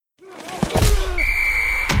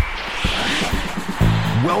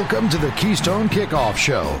Welcome to the Keystone Kickoff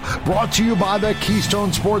Show, brought to you by the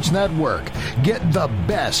Keystone Sports Network. Get the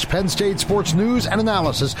best Penn State sports news and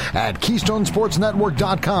analysis at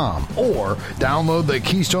KeystoneSportsNetwork.com or download the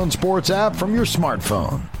Keystone Sports app from your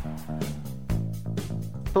smartphone.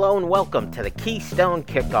 Hello and welcome to the Keystone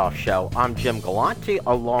Kickoff Show. I'm Jim Galante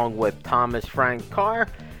along with Thomas Frank Carr.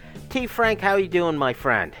 T. Frank, how you doing, my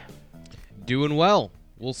friend? Doing well.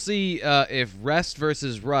 We'll see if rest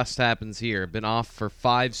versus rust happens here. Been off for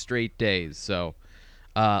 5 straight days, so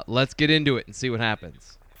let's get into it and see what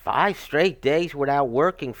happens. 5 straight days without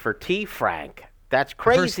working for T. Frank. That's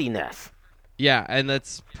craziness. Yeah, and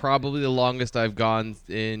that's probably the longest I've gone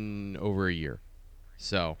in over a year.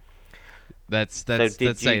 So that's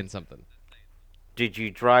saying something. Did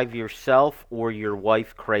you drive yourself or your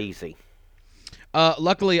wife crazy?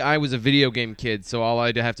 Luckily, I was a video game kid, so all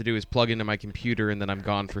I'd have to do is plug into my computer, and then I'm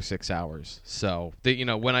gone for 6 hours. So,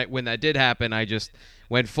 when that did happen, I just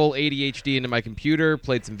went full ADHD into my computer,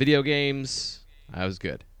 played some video games. I was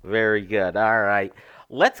good. Very good. All right.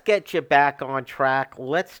 Let's get you back on track.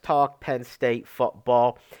 Let's talk Penn State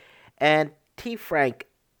football. And T. Frank,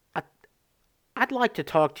 I'd like to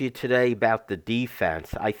talk to you today about the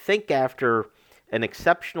defense. I think after an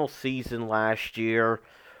exceptional season last year,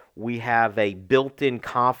 we have a built-in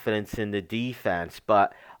confidence in the defense,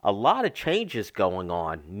 but a lot of changes going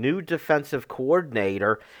on. New defensive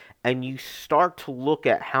coordinator, and you start to look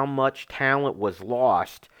at how much talent was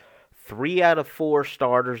lost. 3 out of 4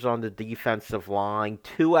 starters on the defensive line,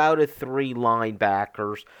 2 out of 3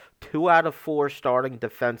 linebackers, 2 out of 4 starting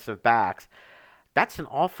defensive backs. That's an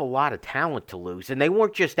awful lot of talent to lose, and they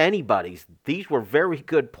weren't just anybody's. These were very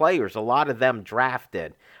good players, a lot of them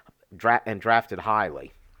drafted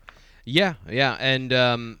highly. Yeah, and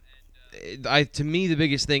to me the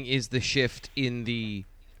biggest thing is the shift in the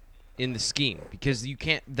scheme, because you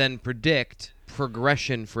can't then predict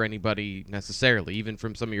progression for anybody necessarily, even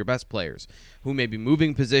from some of your best players who may be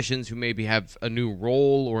moving positions, who maybe have a new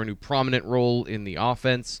role or a new prominent role in the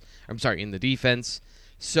in the defense.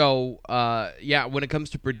 So, when it comes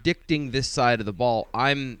to predicting this side of the ball,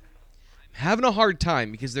 I'm having a hard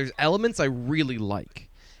time because there's elements I really like.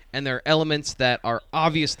 And there are elements that are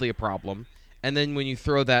obviously a problem. And then when you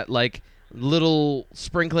throw that, little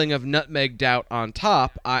sprinkling of nutmeg doubt on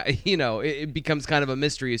top, it becomes kind of a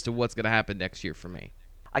mystery as to what's going to happen next year for me.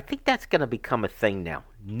 I think that's going to become a thing now.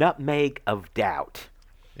 Nutmeg of doubt.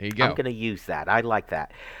 There you go. I'm going to use that. I like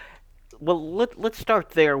that. Well, let's start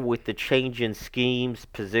there with the change in schemes,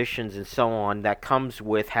 positions, and so on that comes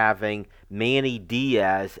with having Manny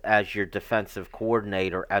Diaz as your defensive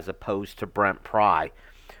coordinator as opposed to Brent Pry.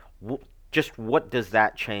 Just what does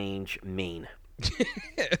that change mean?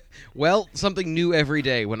 Well, something new every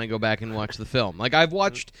day when I go back and watch the film. I've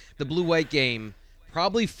watched the blue-white game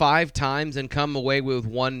probably 5 times and come away with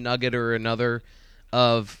one nugget or another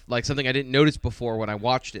of something I didn't notice before when I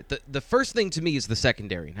watched it. The first thing to me is the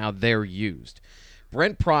secondary and how they're used.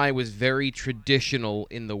 Brent Pry was very traditional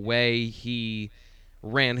in the way he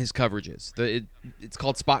ran his coverages. It's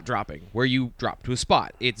called spot dropping, where you drop to a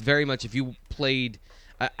spot. It's very much if you played...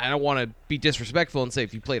 I don't want to be disrespectful and say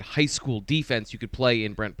if you played high school defense, you could play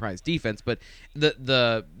in Brent Pry's defense, but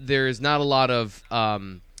there is not a lot of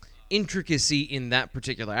intricacy in that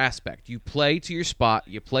particular aspect. You play to your spot,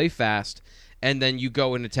 you play fast, and then you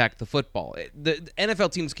go and attack the football. The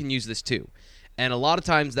NFL teams can use this too, and a lot of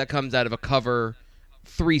times that comes out of a cover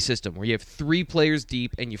 3 system where you have 3 players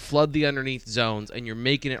deep and you flood the underneath zones and you're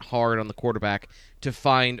making it hard on the quarterback to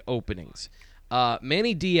find openings.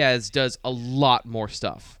 Manny Diaz does a lot more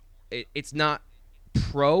stuff. It's not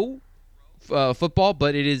pro football,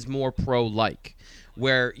 but it is more pro-like,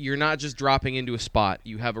 where you're not just dropping into a spot.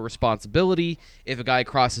 You have a responsibility. If a guy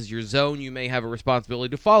crosses your zone, you may have a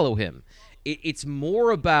responsibility to follow him. It's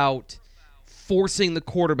more about forcing the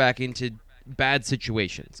quarterback into bad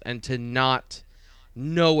situations and to not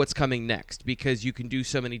know what's coming next, because you can do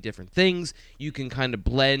so many different things. You can kind of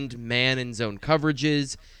blend man and zone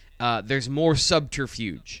coverages. There's more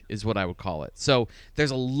subterfuge, is what I would call it. So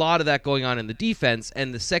there's a lot of that going on in the defense,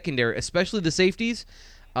 and the secondary, especially the safeties,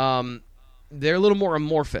 they're a little more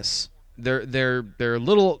amorphous. They're a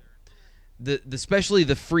little, especially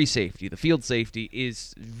the free safety, the field safety,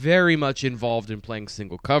 is very much involved in playing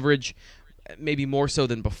single coverage, maybe more so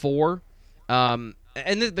than before. And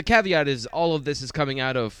the caveat is all of this is coming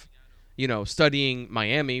out of, studying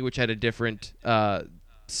Miami, which had a different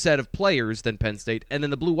set of players than Penn State, and then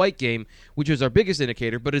the blue-white game, which was our biggest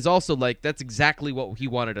indicator, but is also that's exactly what he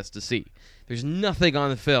wanted us to see. There's nothing on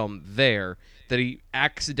the film there that he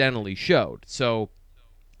accidentally showed. So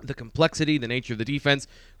the complexity, the nature of the defense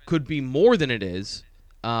could be more than it is,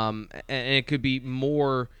 and it could be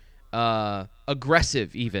more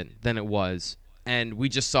aggressive even than it was, and we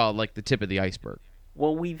just saw like the tip of the iceberg.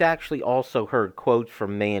 Well, we've actually also heard quotes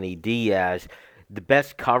from Manny Diaz. The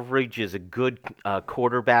best coverage is a good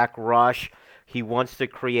quarterback rush. He wants to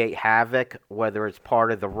create havoc, whether it's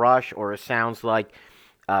part of the rush or it sounds like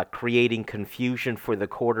creating confusion for the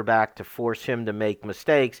quarterback to force him to make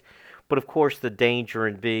mistakes. But of course, the danger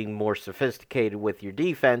in being more sophisticated with your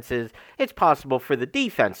defense is it's possible for the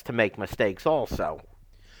defense to make mistakes also.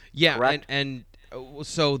 Yeah, Correct? and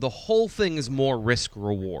so the whole thing is more risk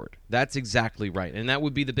reward. That's exactly right, and that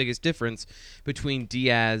would be the biggest difference between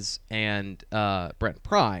Diaz and Brent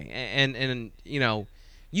Pry. And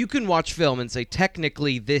you can watch film and say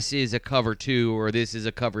technically this is a cover 2 or this is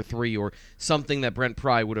a cover 3 or something that Brent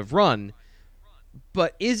Pry would have run,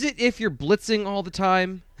 but is it if you're blitzing all the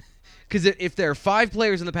time? Because if there are 5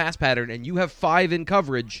 players in the pass pattern and you have 5 in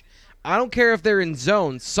coverage, I don't care if they're in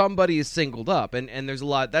zone, somebody is singled up. And there's a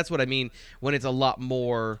lot, that's what I mean when it's a lot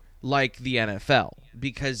more like the NFL.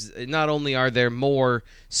 Because not only are there more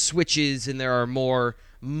switches and there are more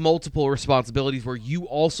multiple responsibilities where you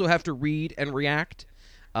also have to read and react,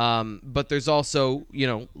 but there's also,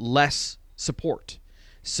 less support.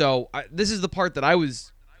 So this is the part that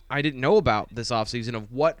I didn't know about this offseason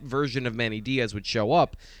of what version of Manny Diaz would show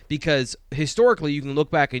up, because historically you can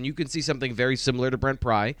look back and you can see something very similar to Brent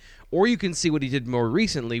Pry, or you can see what he did more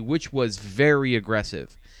recently, which was very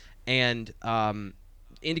aggressive. And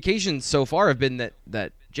indications so far have been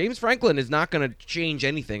that James Franklin is not going to change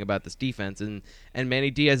anything about this defense, and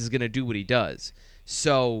Manny Diaz is going to do what he does.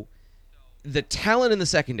 So the talent in the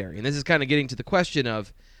secondary, and this is kind of getting to the question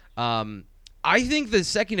of I think the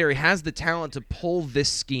secondary has the talent to pull this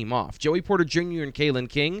scheme off. Joey Porter Jr. and Kalen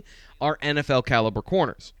King are NFL-caliber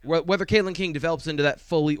corners. Whether Kalen King develops into that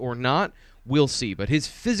fully or not, we'll see. But his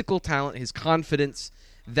physical talent, his confidence,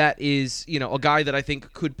 that is, a guy that I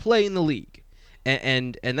think could play in the league.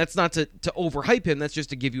 And that's not to overhype him. That's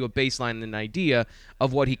just to give you a baseline and an idea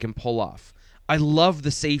of what he can pull off. I love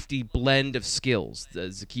the safety blend of skills.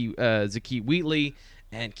 Zakie Wheatley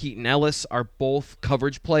and Keaton Ellis are both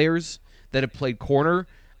coverage players that have played corner.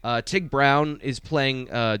 Tig Brown is playing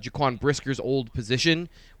Jaquan Brisker's old position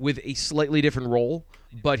with a slightly different role,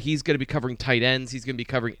 but he's going to be covering tight ends. He's going to be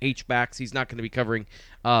covering H-backs. He's not going to be covering,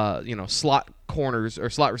 slot corners or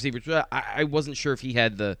slot receivers. I wasn't sure if he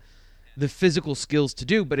had the physical skills to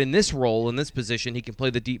do, but in this role, in this position, he can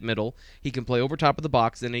play the deep middle. He can play over top of the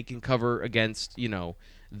box, and he can cover against,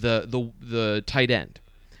 the tight end.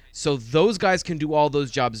 So those guys can do all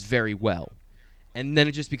those jobs very well. And then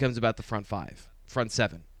it just becomes about the front 5, front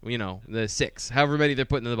 7, the 6, however many they're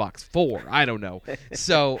putting in the box, 4, I don't know.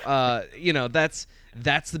 So,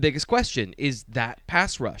 that's the biggest question, is that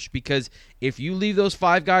pass rush. Because if you leave those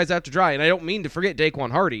 5 guys out to dry, and I don't mean to forget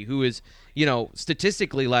Daquan Hardy, who is,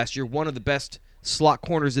 statistically last year one of the best slot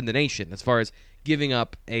corners in the nation as far as giving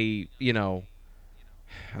up it was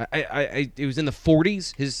in the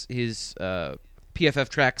 40s. His PFF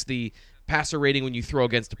tracks the passer rating when you throw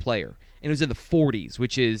against a player. And it was in the 40s,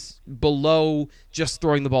 which is below just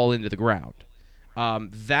throwing the ball into the ground.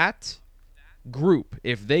 That group,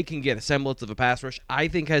 if they can get a semblance of a pass rush, I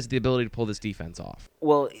think has the ability to pull this defense off.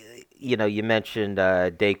 Well, you mentioned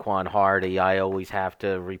Daquan Hardy. I always have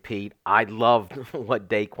to repeat, I love what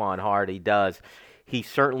Daquan Hardy does. He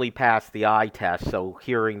certainly passed the eye test, so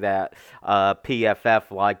hearing that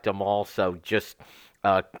PFF liked him also just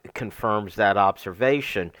confirms that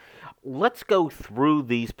observation. Let's go through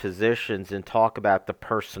these positions and talk about the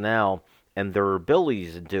personnel and their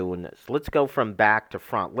abilities in doing this. Let's go from back to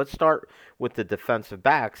front. Let's start with the defensive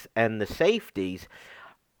backs and the safeties.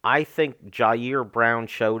 I think Jair Brown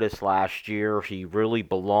showed us last year he really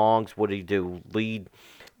belongs. What did he do? Lead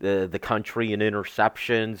the country in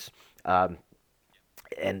interceptions.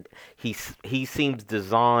 And he seems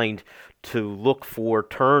designed to look for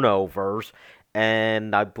turnovers.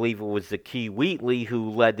 And I believe it was Zakie Wheatley who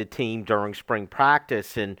led the team during spring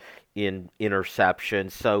practice in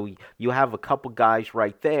interceptions. So you have a couple guys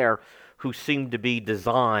right there who seem to be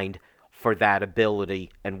designed for that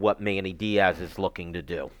ability and what Manny Diaz is looking to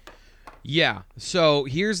do. Yeah, so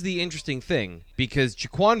here's the interesting thing, because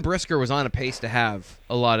Jaquan Brisker was on a pace to have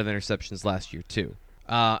a lot of interceptions last year too.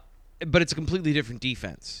 But it's a completely different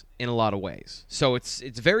defense in a lot of ways. So it's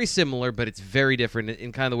very similar, but it's very different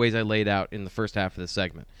in kind of the ways I laid out in the first half of the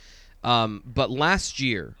segment. But last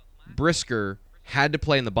year, Brisker had to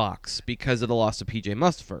play in the box because of the loss of P.J.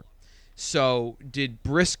 Mustipher. So did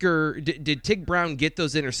Tig Brown get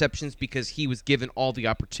those interceptions because he was given all the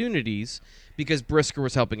opportunities because Brisker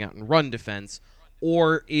was helping out in run defense?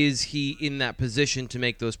 or is he in that position to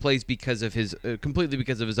make those plays because of his completely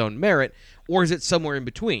because of his own merit, or is it somewhere in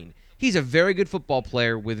between? He's a very good football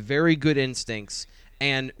player with very good instincts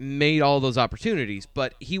and made all those opportunities,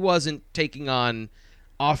 but he wasn't taking on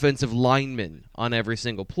offensive linemen on every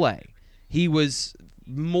single play. He was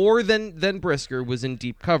more than Brisker was in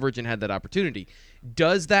deep coverage and had that opportunity.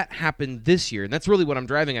 Does that happen this year? And that's really what I'm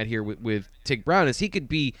driving at here with Tig Brown, is he could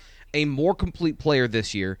be a more complete player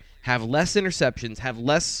this year, have less interceptions, have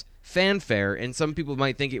less fanfare, and some people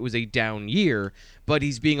might think it was a down year, but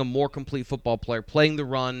he's being a more complete football player, playing the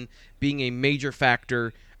run, being a major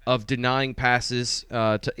factor of denying passes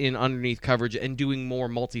in underneath coverage and doing more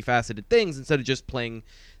multifaceted things instead of just playing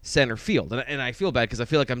center field. And I feel bad because I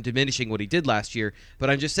feel like I'm diminishing what he did last year, but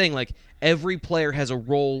I'm just saying, like, every player has a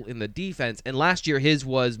role in the defense, and last year his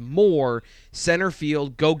was more center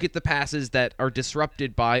field, go get the passes that are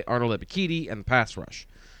disrupted by Arnold Ebiketie and the pass rush.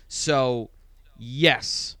 So,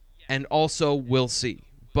 yes, and also we'll see.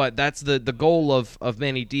 But that's the goal of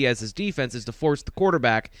Manny Diaz's defense, is to force the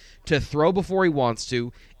quarterback to throw before he wants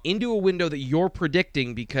to into a window that you're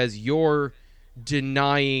predicting because you're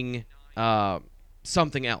denying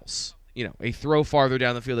something else. You know, a throw farther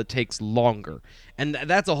down the field that takes longer. And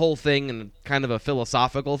that's a whole thing and kind of a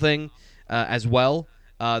philosophical thing as well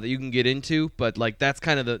that you can get into. But, like, that's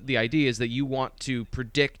kind of the idea, is that you want to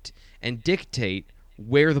predict and dictate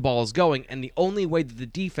where the ball is going. And the only way that the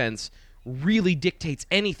defense really dictates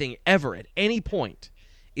anything ever at any point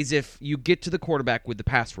is if you get to the quarterback with the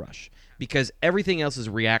pass rush, because everything else is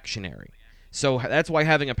reactionary. So that's why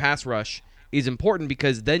having a pass rush is important,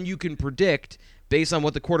 because then you can predict, based on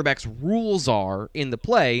what the quarterback's rules are in the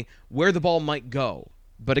play, where the ball might go.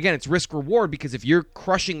 But again, it's risk-reward, because if you're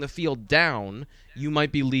crushing the field down, you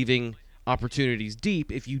might be leaving opportunities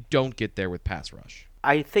deep if you don't get there with pass rush.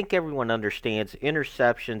 I think everyone understands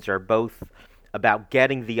interceptions are both about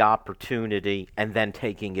getting the opportunity and then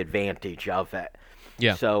taking advantage of it.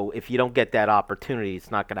 Yeah. So if you don't get that opportunity, it's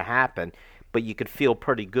not going to happen. But you could feel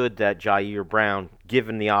pretty good that Jair Brown,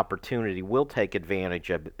 given the opportunity, will take advantage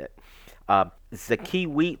of it. Zakee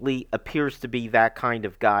Wheatley appears to be that kind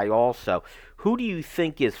of guy also. Who do you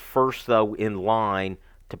think is first, though, in line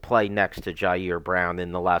to play next to Jair Brown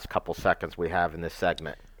in the last couple seconds we have in this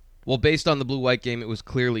segment? Well, based on the blue-white game, it was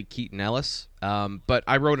clearly Keaton Ellis. But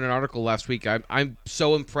I wrote an article last week. I'm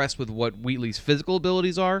so impressed with what Wheatley's physical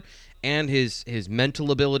abilities are and his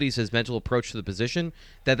mental abilities, his mental approach to the position,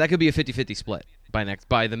 that could be a 50-50 split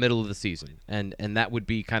by the middle of the season. And that would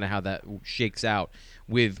be kind of how that shakes out,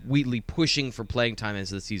 with Wheatley pushing for playing time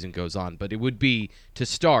as the season goes on. But it would be, to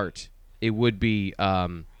start, it would be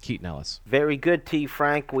Keaton Ellis. Very good, T.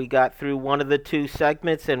 Frank. We got through one of the two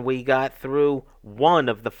segments, and we got through one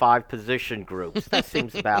of the 5 position groups. That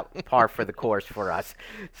seems about par for the course for us.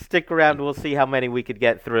 Stick around. We'll see how many we could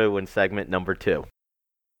get through in segment number 2.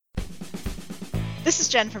 This is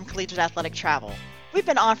Jen from Collegiate Athletic Travel. We've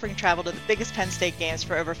been offering travel to the biggest Penn State games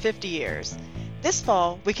for over 50 years. This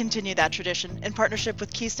fall, we continue that tradition in partnership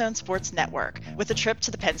with Keystone Sports Network with a trip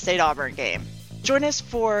to the Penn State-Auburn game. Join us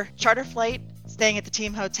for charter flight, staying at the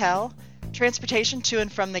team hotel, transportation to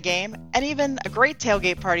and from the game, and even a great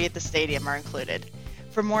tailgate party at the stadium are included.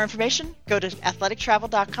 For more information, go to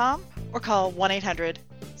athletictravel.com or call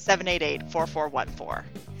 1-800-788-4414.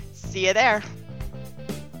 See you there.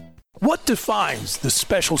 What defines the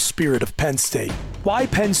special spirit of Penn State? Why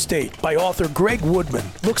Penn State by author Greg Woodman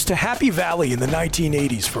looks to Happy Valley in the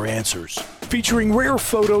 1980s for answers. Featuring rare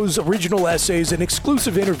photos, original essays, and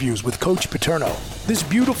exclusive interviews with Coach Paterno, this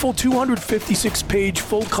beautiful 256-page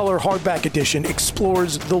full-color hardback edition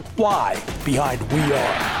explores the why behind We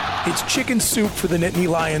Are. It's chicken soup for the Nittany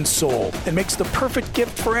Lions soul and makes the perfect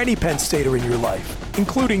gift for any Penn Stater in your life,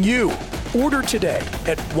 including you. Order today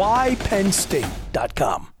at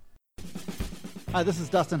whypennstate.com. Hi, this is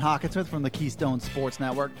Dustin Hawkinsmith from the Keystone Sports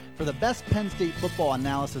Network. For the best Penn State football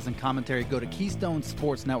analysis and commentary, go to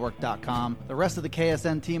KeystoneSportsNetwork.com. The rest of the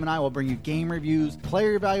KSN team and I will bring you game reviews,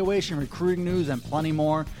 player evaluation, recruiting news, and plenty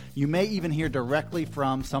more. You may even hear directly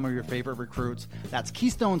from some of your favorite recruits. That's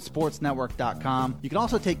KeystoneSportsNetwork.com. You can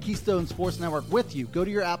also take Keystone Sports Network with you. Go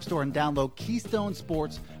to your app store and download Keystone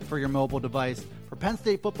Sports for your mobile device. For Penn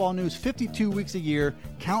State football news 52 weeks a year,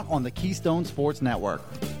 count on the Keystone Sports Network.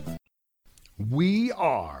 We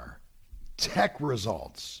are Tech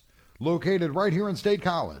Results, located right here in State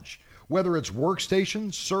College. Whether it's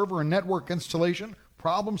workstation, server and network installation,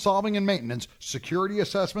 problem solving and maintenance, security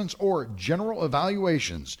assessments, or general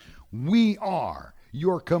evaluations, we are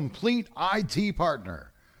your complete IT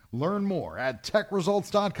partner. Learn more at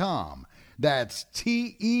techresults.com. That's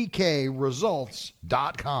TEK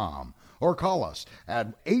results.com. Or call us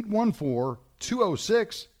at 814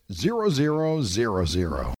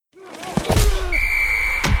 206-0000.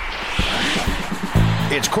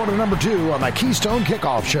 It's quarter number 2 on the Keystone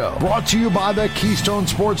Kickoff Show, brought to you by the Keystone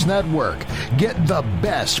Sports Network. Get the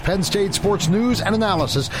best Penn State sports news and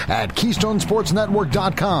analysis at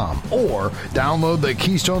KeystoneSportsNetwork.com or download the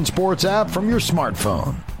Keystone Sports app from your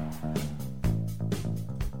smartphone.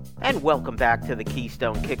 And welcome back to the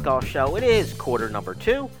Keystone Kickoff Show. It is quarter number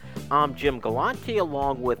 2. I'm Jim Galante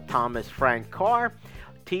along with Thomas Frank Carr.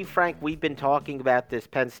 T. Frank, we've been talking about this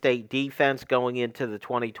Penn State defense going into the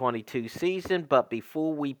 2022 season, but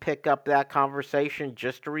before we pick up that conversation,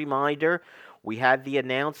 just a reminder, we had the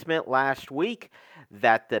announcement last week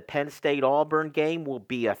that the Penn State-Auburn game will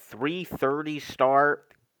be a 3:30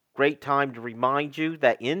 start. Great time to remind you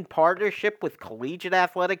that in partnership with Collegiate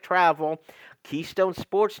Athletic Travel, Keystone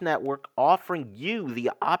Sports Network offering you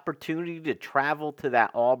the opportunity to travel to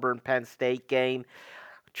that Auburn-Penn State game.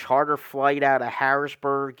 Charter flight out of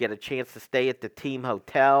Harrisburg, get a chance to stay at the team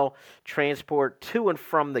hotel, transport to and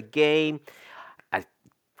from the game, a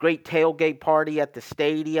great tailgate party at the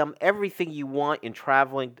stadium, everything you want in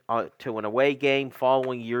traveling to an away game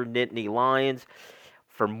following your Nittany Lions.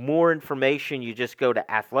 For more information, you just go to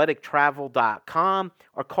athletictravel.com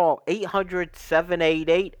or call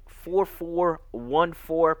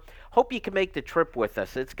 800-788-4414. Hope you can make the trip with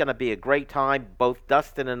us. It's going to be a great time. Both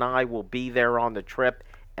Dustin and I will be there on the trip,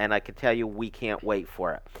 and I can tell you we can't wait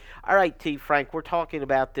for it. All right, T. Frank, we're talking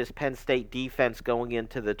about this Penn State defense going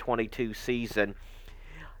into the 22 season.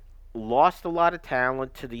 Lost a lot of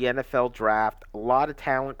talent to the NFL draft, a lot of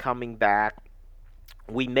talent coming back.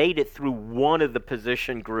 We made it through one of the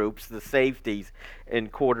position groups, the safeties, in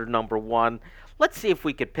quarter number 1. Let's see if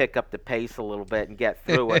we could pick up the pace a little bit and get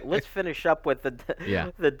through it. Let's finish up with the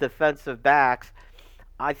defensive backs.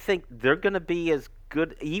 I think they're going to be as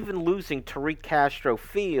good, even losing Tariq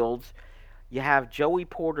Castro-Fields. You have Joey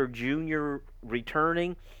Porter Jr.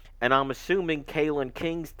 returning, and I'm assuming Kalen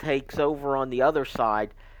King takes over on the other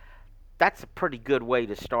side. That's a pretty good way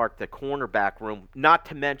to start the cornerback room, not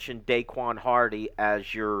to mention Daquan Hardy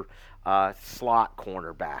as your slot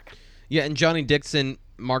cornerback. Yeah, and Johnny Dixon,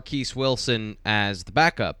 Marquise Wilson as the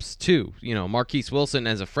backups, too. You know, Marquise Wilson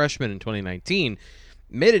as a freshman in 2019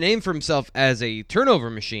 made a name for himself as a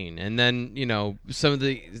turnover machine. And then, you know, some of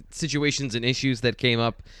the situations and issues that came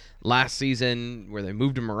up last season where they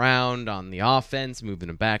moved him around on the offense, moving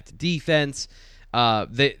him back to defense,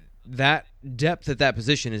 that depth at that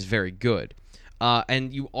position is very good.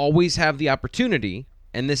 And you always have the opportunity,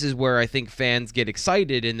 and this is where I think fans get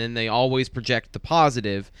excited, and then they always project the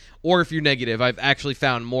positive. Or if you're negative, I've actually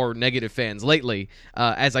found more negative fans lately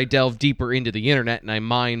as I delve deeper into the internet and I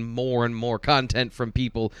mine more and more content from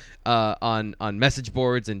people on message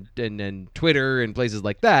boards and Twitter and places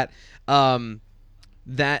like that,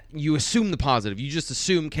 that you assume the positive. You just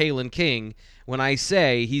assume Kalen King. When I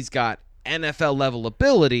say he's got NFL-level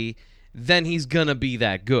ability, then he's gonna be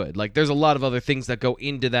that good. Like, there's a lot of other things that go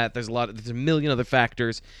into that. There's a million other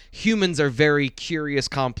factors. Humans are very curious,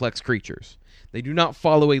 complex creatures. They do not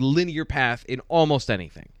follow a linear path in almost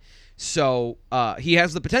anything. So he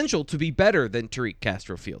has the potential to be better than Tariq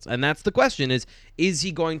Castro-Fields. And that's the question is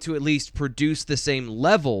he going to at least produce the same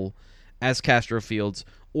level as Castro-Fields,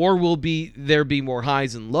 or will there be more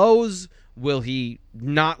highs and lows? Will he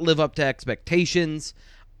not live up to expectations?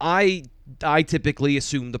 I typically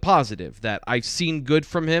assume the positive, that I've seen good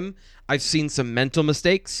from him. I've seen some mental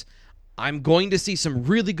mistakes. I'm going to see some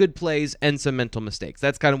really good plays and some mental mistakes.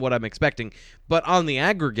 That's kind of what I'm expecting. But on the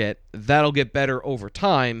aggregate, that'll get better over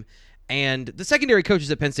time. And the secondary coaches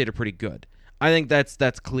at Penn State are pretty good. I think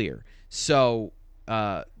that's clear. So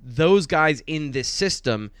those guys in this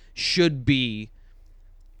system should take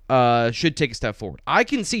a step forward. I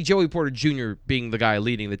can see Joey Porter Jr. being the guy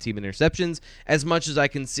leading the team in interceptions as much as I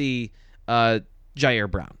can see Jair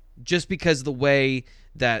Brown, just because of the way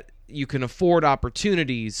that you can afford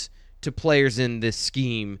opportunities to players in this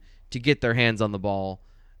scheme to get their hands on the ball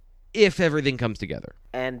if everything comes together.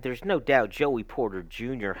 And there's no doubt Joey Porter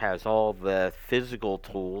Jr. has all the physical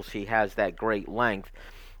tools. He has that great length.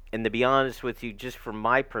 And to be honest with you, just from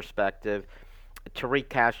my perspective, Tariq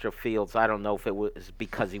Castro-Fields, I don't know if it was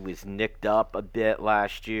because he was nicked up a bit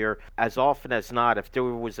last year. As often as not, if there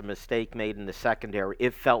was a mistake made in the secondary,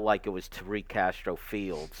 it felt like it was Tariq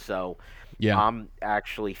Castro-Fields. So yeah. I'm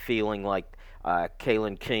actually feeling like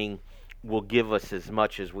Kalen King will give us as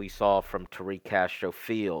much as we saw from Tariq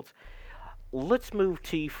Castro-Fields. Let's move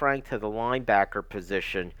T. Frank to the linebacker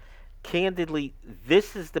position. Candidly,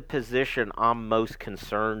 this is the position I'm most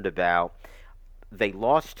concerned about. They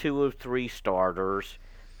lost 2 of 3 starters.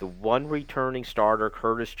 The one returning starter,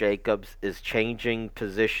 Curtis Jacobs, is changing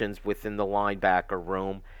positions within the linebacker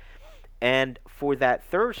room. And for that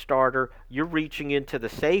third starter, you're reaching into the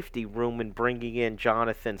safety room and bringing in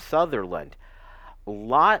Jonathan Sutherland. A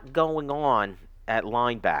lot going on at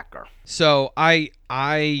linebacker. So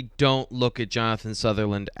I don't look at Jonathan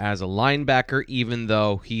Sutherland as a linebacker, even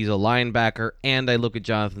though he's a linebacker, and I look at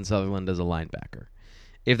Jonathan Sutherland as a linebacker.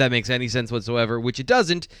 If that makes any sense whatsoever, which it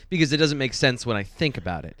doesn't, because it doesn't make sense when I think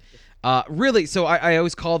about it. Really, so I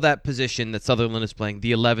always call that position that Sutherland is playing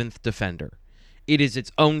the 11th defender. It is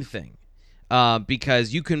its own thing,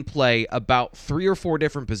 because you can play about 3 or 4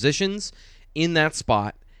 different positions in that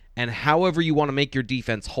spot, and however you want to make your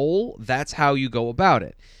defense whole, that's how you go about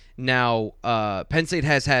it. Now, Penn State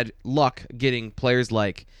has had luck getting players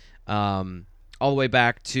like all the way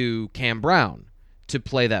back to Cam Brown to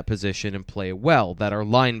play that position and play it well, that are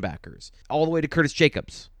linebackers, all the way to Curtis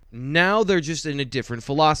Jacobs. Now they're just in a different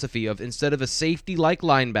philosophy of, instead of a safety-like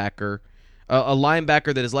linebacker, a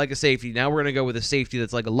linebacker that is like a safety, now we're going to go with a safety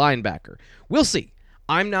that's like a linebacker. We'll see.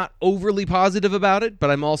 I'm not overly positive about it, but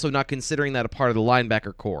I'm also not considering that a part of the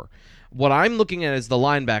linebacker core. What I'm looking at as the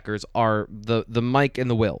linebackers are the Mike and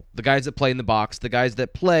the Will, the guys that play in the box, the guys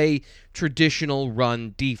that play traditional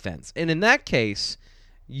run defense. And in that case,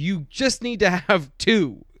 you just need to have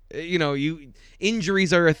 2.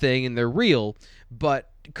 Injuries are a thing and they're real, but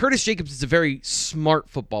Curtis Jacobs is a very smart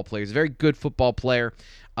football player. He's a very good football player,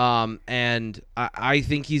 and I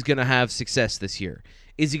think he's going to have success this year.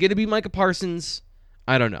 Is he going to be Micah Parsons?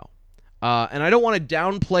 I don't know. And I don't want to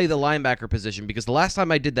downplay the linebacker position, because the last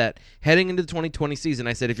time I did that, heading into the 2020 season,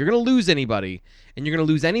 I said if you're going to lose anybody and you're going to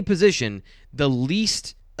lose any position, the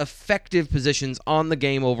least effective positions on the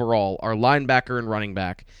game overall are linebacker and running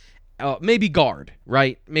back. Maybe guard,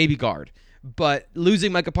 right? Maybe guard. But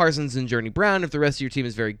losing Micah Parsons and Journey Brown, if the rest of your team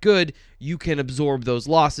is very good, you can absorb those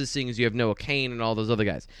losses, seeing as you have Noah Kane and all those other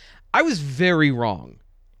guys. I was very wrong.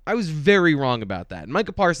 About that.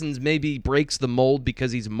 Micah Parsons maybe breaks the mold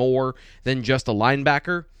because he's more than just a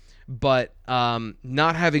linebacker, but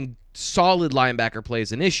not having solid linebacker play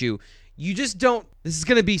is an issue. You just don't. This is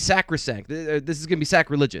going to be sacrosanct. This is going to be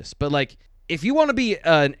sacrilegious. But like, if you want to be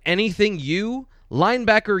anything,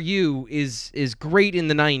 linebacker is great in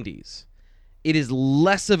the 90s. It is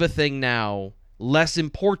less of a thing now, less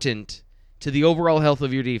important to the overall health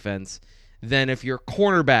of your defense than if you're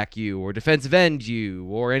cornerback or defensive end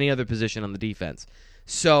or any other position on the defense.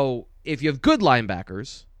 So if you have good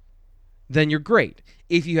linebackers, then you're great.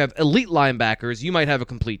 If you have elite linebackers, you might have a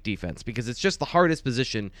complete defense, because it's just the hardest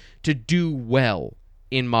position to do well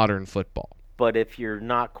in modern football. But if you're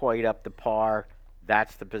not quite up to par,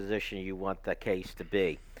 that's the position you want the case to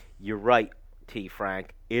be. You're right, T.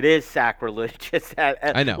 Frank. It is sacrilegious at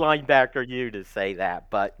linebacker to say that,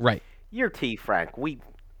 but right. You're T. Frank. We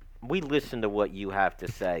listen to what you have to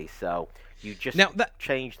say, so you just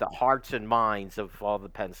change the hearts and minds of all the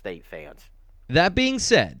Penn State fans. That being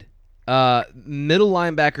said, middle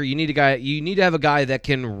linebacker, you need to have a guy that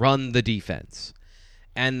can run the defense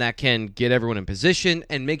and that can get everyone in position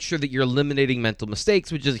and make sure that you're eliminating mental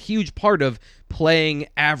mistakes, which is a huge part of playing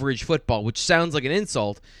average football, which sounds like an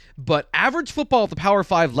insult, but average football at the Power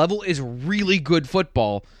 5 level is really good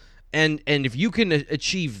football, and if you can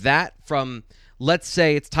achieve that from, let's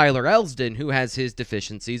say it's Tyler Elsdon who has his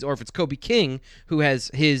deficiencies, or if it's Kobe King who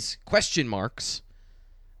has his question marks,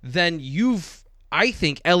 then you've, I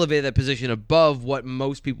think, elevated that position above what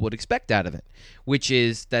most people would expect out of it, which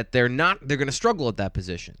is that they're going to struggle at that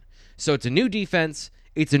position. So it's a new defense,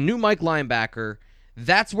 it's a new Mike linebacker.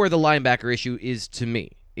 That's where the linebacker issue is to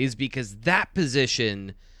me, is because that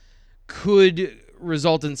position could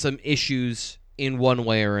result in some issues in one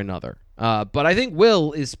way or another. But I think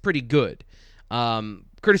Will is pretty good.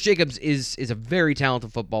 Curtis Jacobs is a very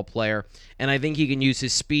talented football player, and I think he can use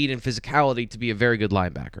his speed and physicality to be a very good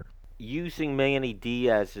linebacker. Using Manny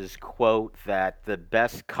Diaz's quote that the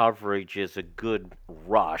best coverage is a good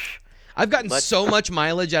rush. I've gotten so much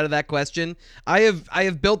mileage out of that question. I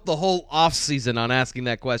have built the whole offseason on asking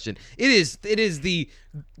that question. It is the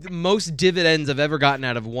most dividends I've ever gotten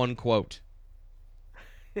out of one quote.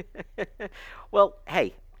 Well,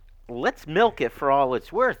 hey, let's milk it for all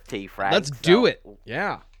it's worth, T. Frank. Let's do it.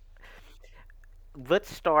 Yeah.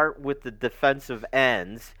 Let's start with the defensive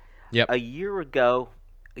ends. Yep. A year ago,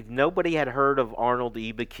 nobody had heard of Arnold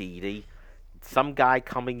Ebiketie, some guy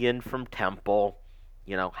coming in from Temple.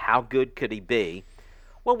 How good could he be?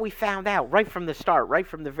 Well, we found out right from the start, right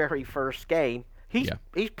from the very first game, he's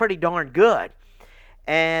pretty darn good.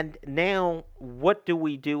 And now, what do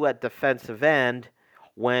we do at defensive end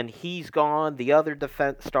when he's gone, the other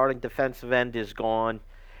starting defensive end is gone?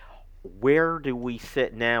 where do we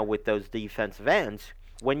sit now with those defensive ends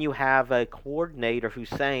when you have a coordinator who's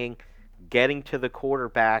saying getting to the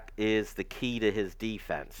quarterback is the key to his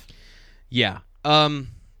defense? Yeah.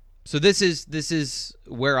 So this is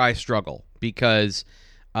where I struggle because,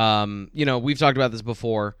 we've talked about this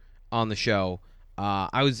before on the show.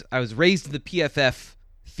 I was raised in the PFF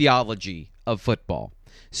theology of football.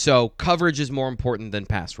 So coverage is more important than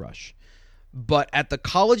pass rush. But at the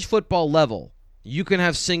college football level, you can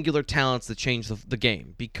have singular talents that change the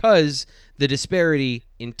game because the disparity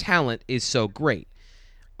in talent is so great.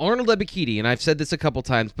 Arnold Ebiketie, and I've said this a couple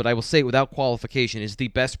times, but I will say it without qualification, is the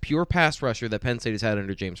best pure pass rusher that Penn State has had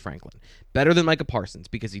under James Franklin. Better than Micah Parsons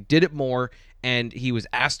because he did it more and he was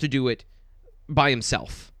asked to do it by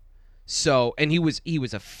himself. And he was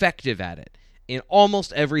effective at it. In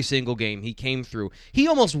almost every single game he came through. He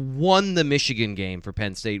almost won the Michigan game for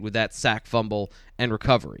Penn State with that sack, fumble, and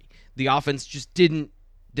recovery. The offense just didn't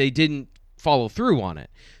follow through on it.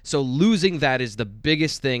 So losing that is the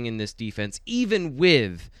biggest thing in this defense, even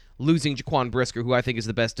with losing Jaquan Brisker, who I think is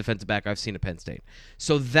the best defensive back I've seen at Penn State.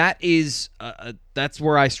 So that's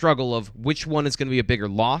where I struggle of which one is going to be a bigger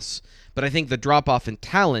loss. But I think the drop-off in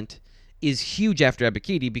talent is huge after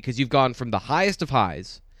Ebiketie because you've gone from the highest of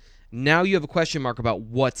highs. Now you have a question mark about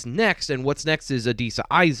what's next, and what's next is Adisa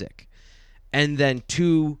Isaac. And then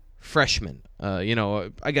 2 freshmen,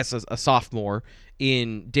 I guess a sophomore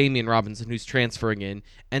in Damian Robinson, who's transferring in,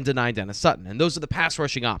 and Denai Dennis Sutton. And those are the pass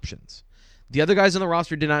rushing options. The other guys on the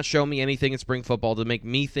roster did not show me anything in spring football to make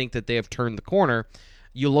me think that they have turned the corner.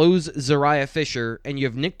 You lose Zariah Fisher, and you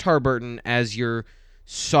have Nick Tarburton as your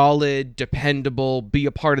solid, dependable, be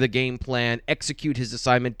a part of the game plan, execute his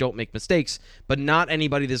assignment, don't make mistakes, but not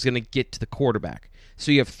anybody that's going to get to the quarterback.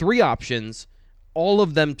 So you have 3 options. All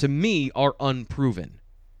of them, to me, are unproven.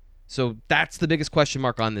 So that's the biggest question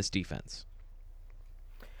mark on this defense.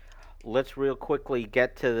 Let's real quickly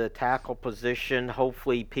get to the tackle position.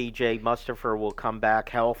 Hopefully P.J. Mustafer will come back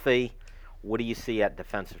healthy. What do you see at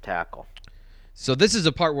defensive tackle? So this is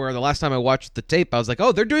a part where the last time I watched the tape, I was like,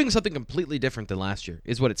 oh, they're doing something completely different than last year,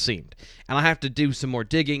 is what it seemed. And I have to do some more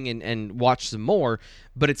digging and watch some more,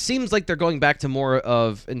 but it seems like they're going back to more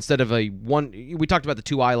of, instead of we talked about the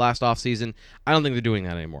 2-eye last offseason, I don't think they're doing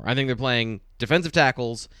that anymore. I think they're playing defensive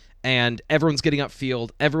tackles, and everyone's getting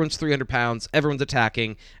upfield, everyone's 300 pounds, everyone's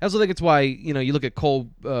attacking. I also think it's why, you look at Cole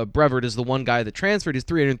Brevard as the one guy that transferred his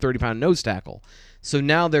 330-pound nose tackle. So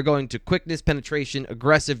now they're going to quickness, penetration,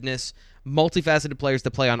 aggressiveness, multifaceted players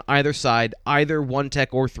to play on either side, either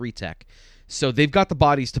 1-tech or 3-tech. So they've got the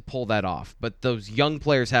bodies to pull that off. But those young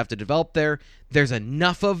players have to develop there. There's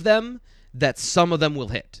enough of them that some of them will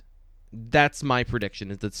hit. That's my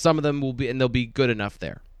prediction, is that some of them will be, and they'll be good enough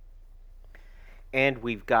there. And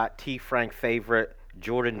we've got T. Frank favorite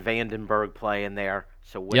Jordan Vandenberg playing there.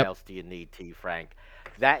 So what else do you need, T. Frank?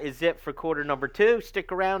 That is it for quarter number 2.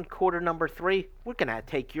 Stick around, quarter number 3. We're going to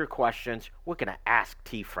take your questions. We're going to ask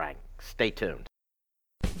T. Frank. Stay tuned.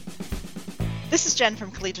 This is Jen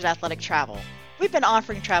from Collegiate Athletic Travel. We've been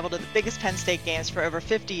offering travel to the biggest Penn State games for over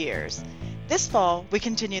 50 years. This fall, we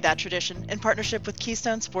continue that tradition in partnership with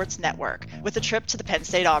Keystone Sports Network with a trip to the Penn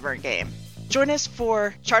State-Auburn game. Join us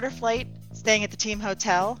for charter flight, staying at the team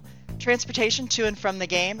hotel, transportation to and from the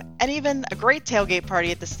game, and even a great tailgate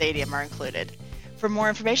party at the stadium are included. For more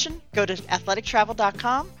information, go to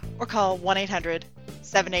athletictravel.com or call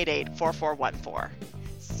 1-800-788-4414.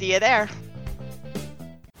 See you there.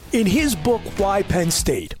 In his book, Why Penn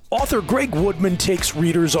State, author Greg Woodman takes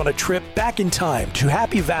readers on a trip back in time to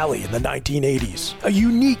Happy Valley in the 1980s, a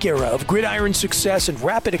unique era of gridiron success and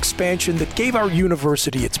rapid expansion that gave our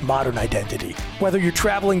university its modern identity. Whether you're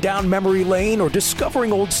traveling down memory lane or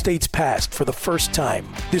discovering Old State's past for the first time,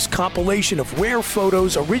 this compilation of rare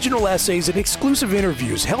photos, original essays, and exclusive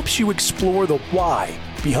interviews helps you explore the why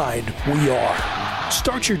behind We Are.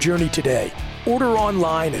 Start your journey today. Order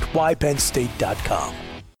online at whypennstate.com.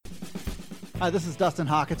 Hi, this is Dustin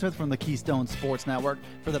Hawkinsmith from the Keystone Sports Network.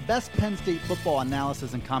 For the best Penn State football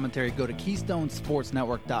analysis and commentary, go to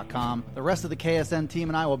KeystoneSportsNetwork.com. The rest of the KSN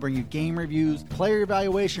team and I will bring you game reviews, player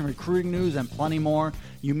evaluation, recruiting news, and plenty more.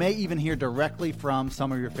 You may even hear directly from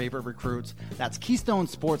some of your favorite recruits. That's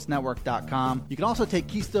KeystoneSportsNetwork.com. You can also take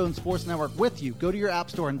Keystone Sports Network with you. Go to your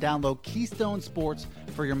app store and download Keystone Sports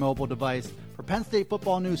for your mobile device. For Penn State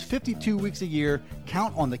football news 52 weeks a year,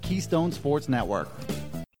 count on the Keystone Sports Network.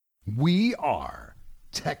 We are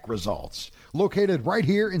Tech Results. Located right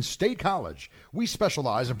here in State College, we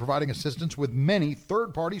specialize in providing assistance with many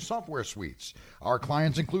third-party software suites. Our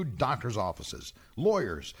clients include doctors' offices,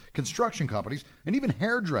 lawyers, construction companies, and even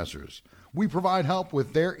hairdressers. We provide help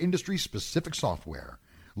with their industry-specific software.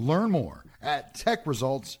 Learn more at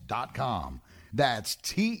techresults.com. That's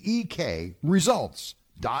TEK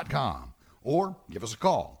results.com. Or give us a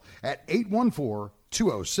call at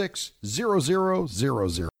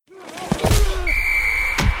 814-206-0000.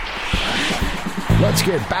 Let's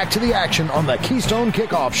get back to the action on the Keystone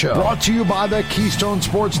Kickoff Show. Brought to you by the Keystone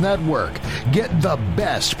Sports Network. Get the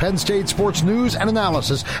best Penn State sports news and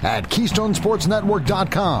analysis at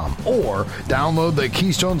KeystoneSportsNetwork.com or download the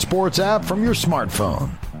Keystone Sports app from your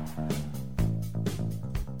smartphone.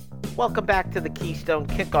 Welcome back to the Keystone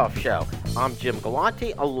Kickoff Show. I'm Jim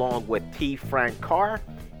Galante along with T. Frank Carr.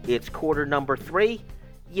 It's quarter number 3.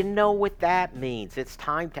 You know what that means. It's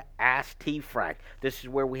time to Ask T. Frank. This is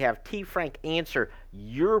where we have T. Frank answer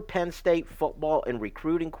your Penn State football and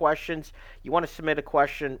recruiting questions. You want to submit a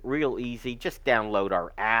question? Real easy. Just download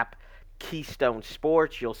our app, Keystone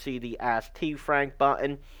Sports. You'll see the Ask T. Frank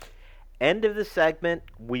button. End of the segment,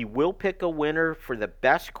 we will pick a winner for the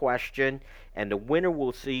best question, and the winner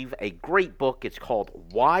will receive a great book. It's called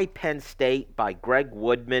Why Penn State by Greg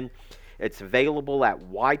Woodman. It's available at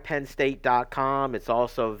whypennstate.com. It's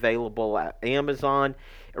also available at Amazon.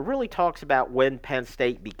 It really talks about when Penn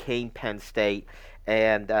State became Penn State.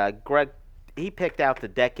 And Greg, he picked out the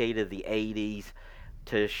decade of the 80s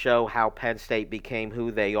to show how Penn State became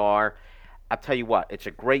who they are. I'll tell you what, it's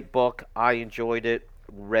a great book. I enjoyed it,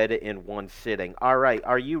 read it in one sitting. All right,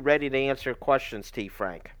 are you ready to answer questions, T.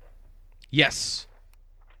 Frank? Yes.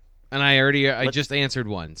 And I just answered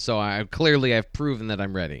one, so I've proven that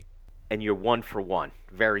I'm ready. And you're 1 for 1.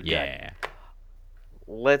 Very good. Yeah.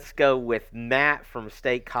 Let's go with Matt from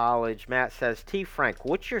State College. Matt says, T. Frank,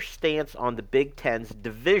 what's your stance on the Big Ten's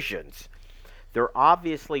divisions? They're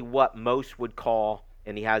obviously what most would call,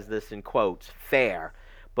 and he has this in quotes, fair,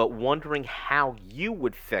 but wondering how you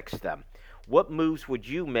would fix them. What moves would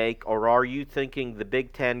you make, or are you thinking the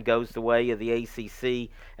Big Ten goes the way of the ACC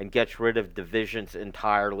and gets rid of divisions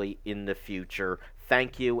entirely in the future?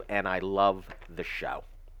 Thank you, and I love the show.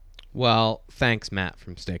 Well, thanks, Matt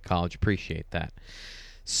from State College. Appreciate that.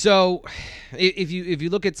 So, if you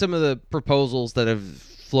look at some of the proposals that have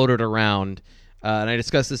floated around, and I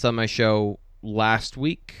discussed this on my show last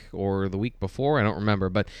week or the week before, I don't remember,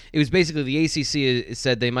 but it was basically the ACC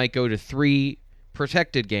said they might go to 3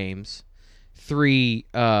 protected games, 3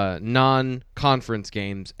 non-conference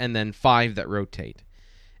games, and then 5 that rotate.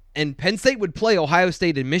 And Penn State would play Ohio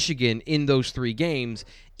State and Michigan in those 3 games,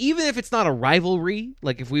 even if it's not a rivalry.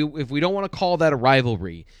 Like if we don't want to call that a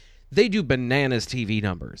rivalry, they do bananas TV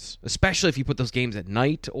numbers, especially if you put those games at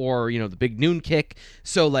night or the big noon kick.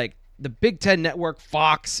 So like the Big Ten Network,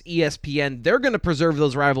 Fox, ESPN, they're going to preserve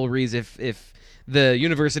those rivalries if the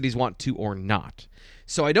universities want to or not.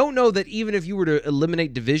 So I don't know that even if you were to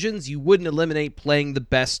eliminate divisions, you wouldn't eliminate playing the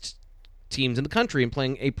best teams in the country and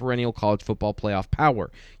playing a perennial college football playoff power.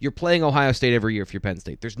 You're playing Ohio State every year if you're Penn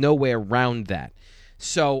State. There's no way around that.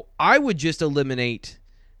 So I would just eliminate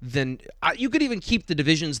you could even keep the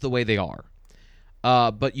divisions the way they are.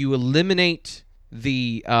 But you eliminate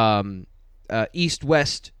the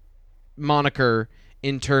East-West moniker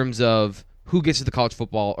in terms of who gets to the college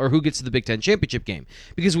football or who gets to the Big Ten championship game.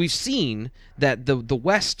 Because we've seen that the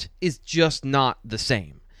West is just not the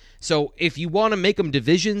same. So if you want to make them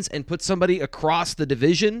divisions and put somebody across the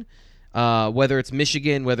division, whether it's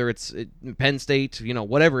Michigan, whether it's Penn State,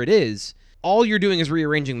 whatever it is, all you're doing is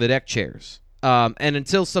rearranging the deck chairs. And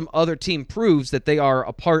until some other team proves that they are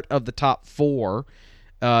a part of the top 4,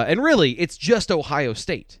 and really, it's just Ohio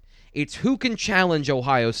State. It's who can challenge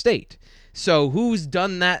Ohio State. So who's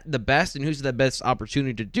done that the best and who's the best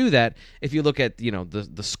opportunity to do that? If you look at,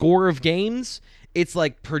 the score of games, it's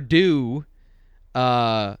like Purdue,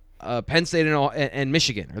 Penn State and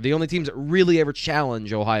Michigan are the only teams that really ever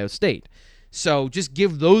challenge Ohio State. So just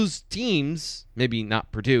give those teams, maybe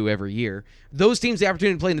not Purdue every year, those teams the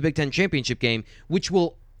opportunity to play in the Big Ten championship game, which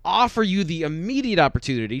will offer you the immediate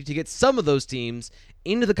opportunity to get some of those teams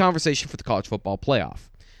into the conversation for the college football playoff.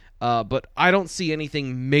 But I don't see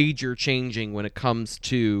anything major changing when it comes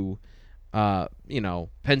to,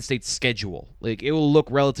 Penn State's schedule. Like, it will look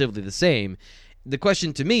relatively the same. The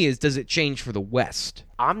question to me is, does it change for the West?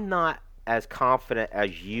 I'm not as confident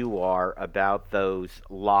as you are about those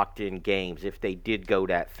locked-in games if they did go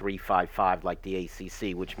that 3-5-5 like the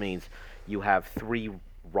ACC, which means you have 3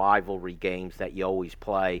 rivalry games that you always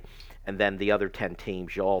play, and then the other 10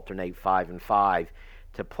 teams, you alternate 5 and 5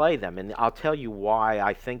 to play them. And I'll tell you why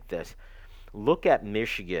I think this. Look at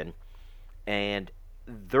Michigan, and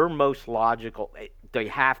their most logical, they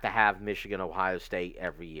have to have Michigan, Ohio State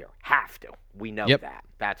every year. Have to. We know that.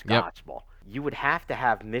 That's gospel. You would have to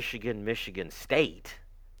have Michigan, Michigan State.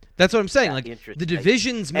 That's what I'm saying. Yeah, Like, interesting. the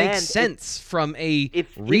divisions make And sense from a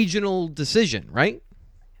regional decision, right?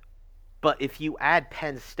 But if you add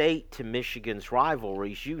Penn State to Michigan's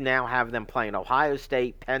rivalries, you now have them playing Ohio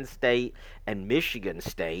State, Penn State, and Michigan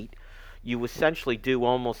State. You essentially do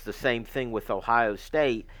almost the same thing with Ohio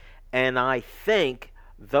State. And I think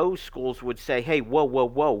those schools would say, hey, whoa,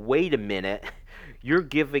 wait a minute. You're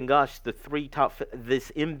giving us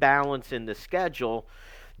this imbalance in the schedule.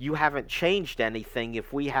 You haven't changed anything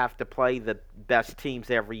if we have to play the best teams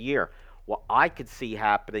every year. What I could see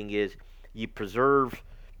happening is you preserve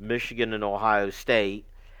Michigan and Ohio State,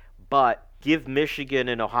 but give Michigan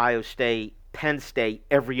and Ohio State, Penn State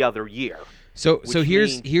every other year. So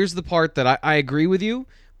here's the part that I agree with you,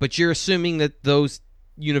 but you're assuming that those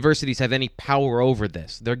universities have any power over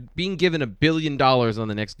this. They're being given $1 billion on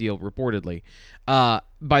the next deal, reportedly, by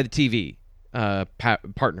the TV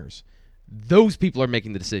partners. Those people are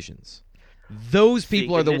making the decisions. Those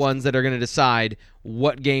people are the ones that are going to decide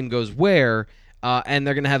what game goes where, and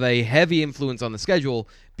they're going to have a heavy influence on the schedule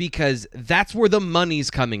because that's where the money's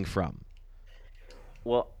coming from.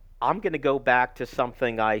 Well, I'm going to go back to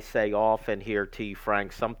something I say often here, T.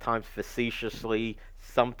 Frank, sometimes facetiously,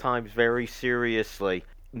 sometimes very seriously.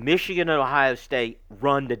 Michigan and Ohio State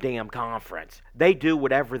run the damn conference. They do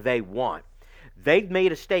whatever they want. They've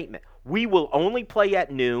made a statement. We will only play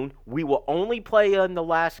at noon. We will only play in the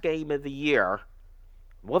last game of the year.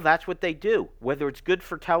 Well, that's what they do, whether it's good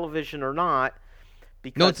for television or not,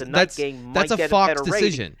 because the night game might get a better rating. That's a Fox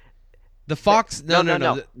decision. The Fox, no.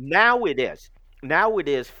 Now it is. Now it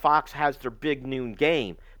is. Fox has their big noon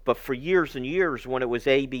game, but for years and years, when it was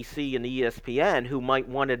ABC and ESPN who might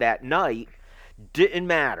want it at night, didn't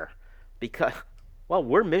matter because, well,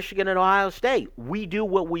 we're Michigan and Ohio State. We do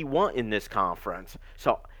what we want in this conference.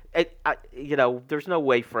 So, there's no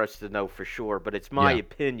way for us to know for sure, but it's my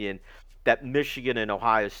opinion that Michigan and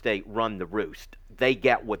Ohio State run the roost. They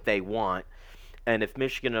get what they want. And if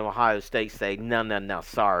Michigan and Ohio State say, no,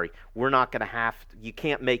 sorry, we're not going to you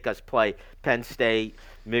can't make us play Penn State,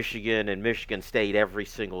 Michigan, and Michigan State every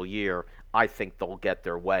single year, I think they'll get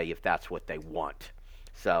their way if that's what they want.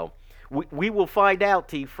 So we will find out,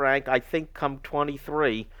 T. Frank. I think come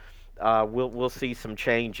 23, we'll see some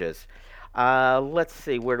changes. Let's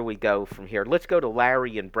see, where do we go from here? Let's go to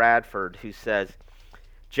Larry in Bradford, who says,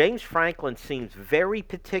 James Franklin seems very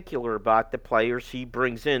particular about the players he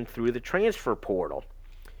brings in through the transfer portal.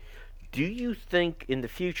 Do you think in the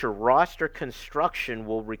future roster construction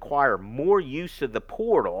will require more use of the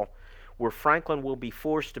portal, where Franklin will be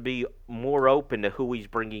forced to be more open to who he's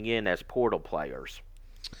bringing in as portal players?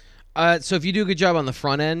 So if you do a good job on the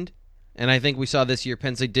front end, and I think we saw this year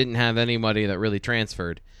Penn State didn't have anybody that really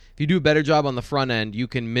transferred. If you do a better job on the front end, you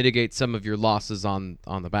can mitigate some of your losses on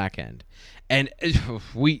the back end. And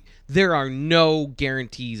there are no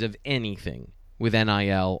guarantees of anything with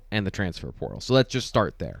NIL and the transfer portal. So let's just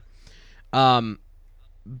start there.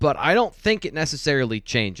 But I don't think it necessarily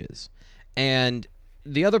changes. And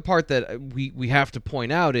the other part that we have to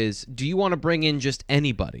point out is, do you want to bring in just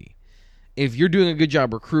anybody? If you're doing a good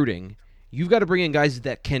job recruiting, you've got to bring in guys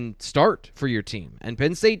that can start for your team. And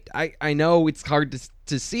Penn State, I know it's hard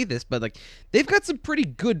to see this, but they've got some pretty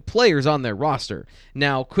good players on their roster.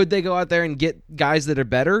 Now, could they go out there and get guys that are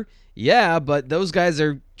better? Yeah, but those guys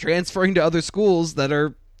are transferring to other schools that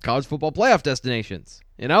are college football playoff destinations,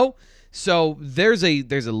 So there's a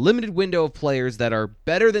limited window of players that are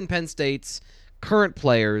better than Penn State's current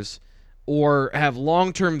players or have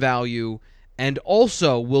long-term value and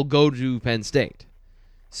also will go to Penn State.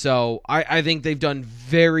 So I think they've done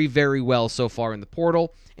very, very well so far in the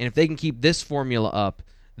portal, and if they can keep this formula up,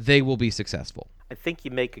 they will be successful. I think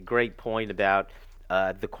you make a great point about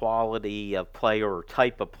the quality of player or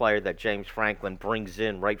type of player that James Franklin brings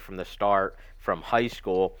in right from the start from high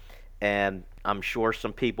school, and I'm sure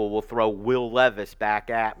some people will throw Will Levis back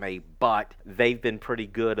at me, but they've been pretty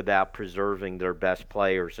good about preserving their best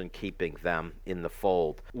players and keeping them in the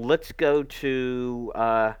fold. Let's go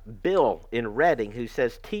to Bill in Reading, who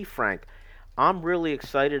says, T. Frank, I'm really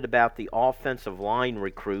excited about the offensive line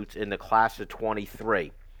recruits in the class of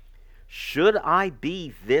 23. Should I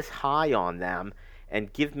be this high on them?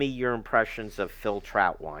 And give me your impressions of Phil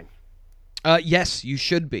Troutwine. Yes, you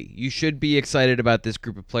should be. You should be excited about this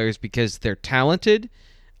group of players because they're talented,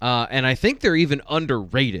 and I think they're even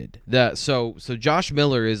underrated. So Josh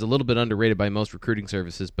Miller is a little bit underrated by most recruiting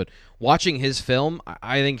services, but watching his film,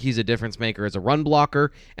 I think he's a difference maker as a run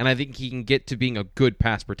blocker, and I think he can get to being a good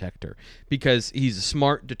pass protector because he's a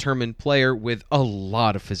smart, determined player with a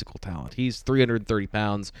lot of physical talent. He's 330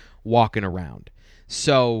 pounds walking around.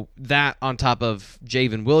 So that on top of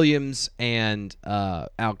Javen Williams and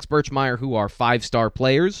Alex Birchmeier, who are 5-star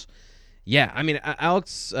players. Yeah, I mean,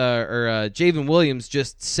 Javen Williams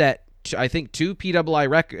just set, I think, 2 PIAA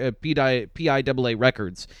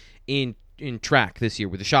records in track this year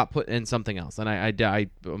with a shot put and something else. And I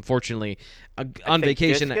unfortunately, on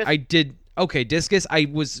vacation, discus? I did, discus. I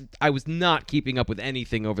was not keeping up with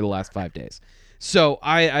anything over the last 5 days. So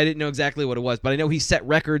I didn't know exactly what it was, but I know he set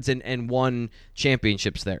records and won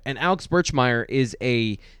championships there. And Alex Birchmeier is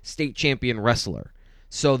a state champion wrestler.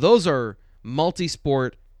 So those are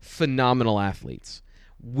multi-sport, phenomenal athletes.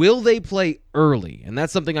 Will they play early? And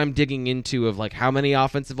that's something I'm digging into of like how many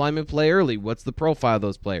offensive linemen play early? What's the profile of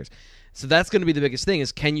those players? So that's going to be the biggest thing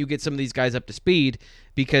is can you get some of these guys up to speed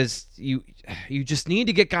because you just need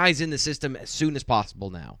to get guys in the system as soon as possible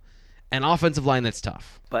now. And offensive line, that's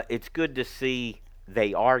tough. But it's good to see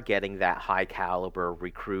they are getting that high caliber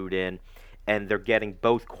recruit in, and they're getting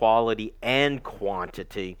both quality and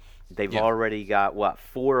quantity. They've already got,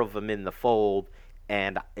 4 of them in the fold,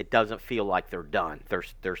 and it doesn't feel like they're done.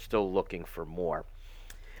 They're still looking for more.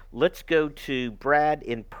 Let's go to Brad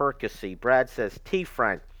in Percy. Brad says, T.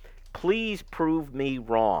 Frank, please prove me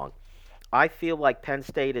wrong. I feel like Penn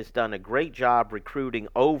State has done a great job recruiting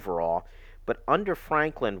overall, but under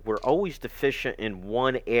Franklin, we're always deficient in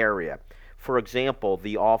one area. For example,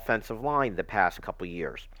 the offensive line the past couple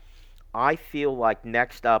years. I feel like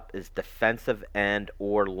next up is defensive end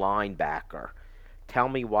or linebacker. Tell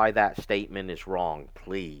me why that statement is wrong,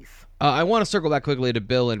 please. I want to circle back quickly to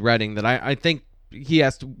Bill and Reading that I think he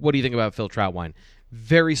asked, what do you think about Phil Troutwine?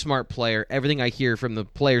 Very smart player. Everything I hear from the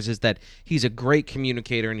players is that he's a great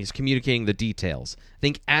communicator and he's communicating the details. I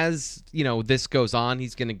think as this goes on,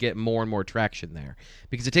 he's going to get more and more traction there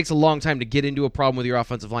because it takes a long time to get into a problem with your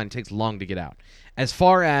offensive line. It takes long to get out. As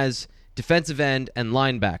far as defensive end and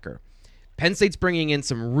linebacker, Penn State's bringing in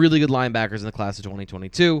some really good linebackers in the class of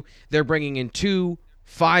 2022. They're bringing in 2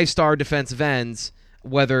 5-star defensive ends,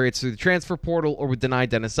 whether it's through the transfer portal or with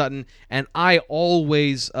denied Dennis Sutton. And I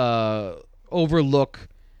always overlook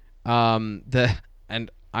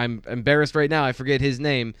and I'm embarrassed right now, I forget his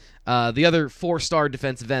name, the other 4-star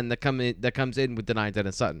defensive end that comes in with denied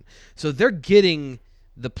Dennis Sutton. So they're getting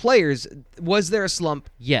the players. Was there a slump?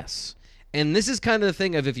 Yes. And this is kind of the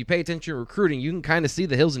thing of if you pay attention to recruiting, you can kind of see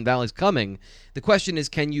the hills and valleys coming. The question is,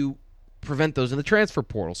 can you prevent those in the transfer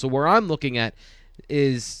portal? So where I'm looking at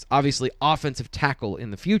is obviously offensive tackle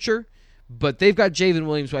in the future, but they've got Javen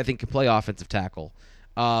Williams, who I think can play offensive tackle.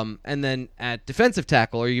 And then at defensive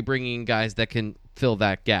tackle, are you bringing guys that can fill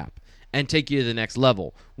that gap and take you to the next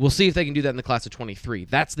level? We'll see if they can do that in the class of 23.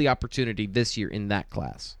 That's the opportunity this year in that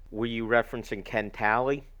class. Were you referencing Ken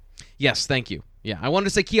Talley? Yes, thank you. Yeah, I wanted to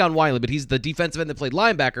say Keon Wiley, but he's the defensive end that played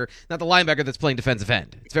linebacker, not the linebacker that's playing defensive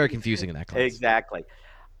end. It's very confusing in that class. Exactly.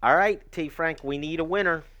 All right, T. Frank, we need a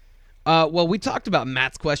winner. Well, we talked about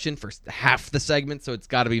Matt's question for half the segment, so it's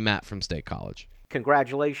got to be Matt from State College.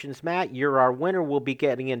 Congratulations, Matt. You're our winner. We'll be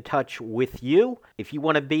getting in touch with you. If you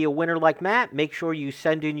want to be a winner like Matt, make sure you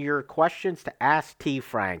send in your questions to Ask T.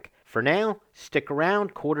 Frank. For now, stick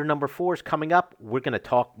around. Quarter number 4 is coming up. We're going to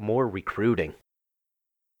talk more recruiting.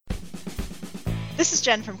 This is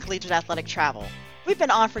Jen from Collegiate Athletic Travel. We've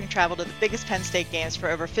been offering travel to the biggest Penn State games for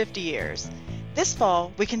over 50 years. This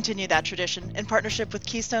fall, we continue that tradition in partnership with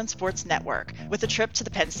Keystone Sports Network with a trip to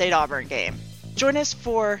the Penn State-Auburn game. Join us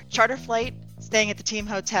for charter flight, staying at the team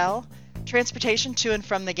hotel, transportation to and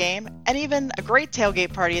from the game, and even a great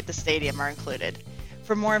tailgate party at the stadium are included.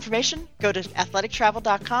 For more information, go to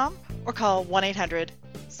athletictravel.com or call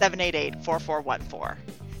 1-800-788-4414.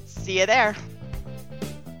 See you there.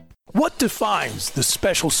 What defines the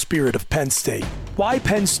special spirit of Penn State? Why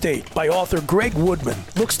Penn State by author Greg Woodman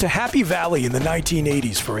looks to Happy Valley in the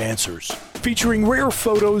 1980s for answers. Featuring rare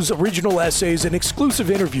photos, original essays, and exclusive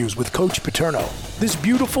interviews with Coach Paterno. This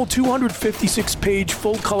beautiful 256-page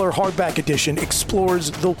full-color hardback edition explores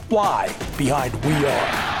the why behind We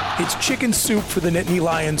Are. It's chicken soup for the Nittany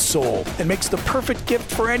Lions soul and makes the perfect gift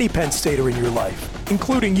for any Penn Stater in your life,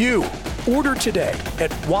 including you. Order today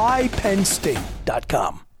at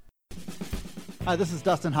whypennstate.com. Hi, this is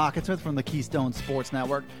Dustin Hawkinsmith from the Keystone Sports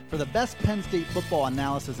Network. For the best Penn State football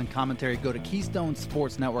analysis and commentary, go to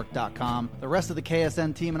KeystoneSportsNetwork.com. The rest of the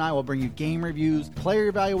KSN team and I will bring you game reviews, player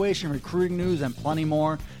evaluation, recruiting news, and plenty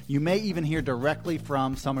more. You may even hear directly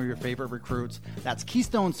from some of your favorite recruits. That's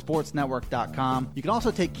KeystoneSportsNetwork.com. You can also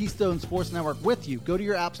take Keystone Sports Network with you. Go to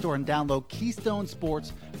your app store and download Keystone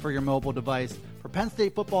Sports for your mobile device. For Penn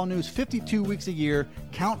State football news 52 weeks a year,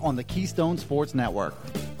 count on the Keystone Sports Network.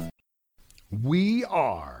 We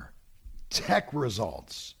are Tech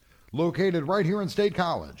Results, located right here in State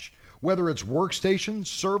College. Whether it's workstation,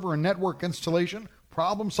 server and network installation,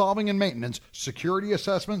 problem solving and maintenance, security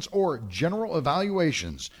assessments, or general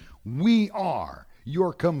evaluations, we are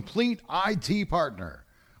your complete IT partner.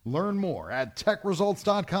 Learn more at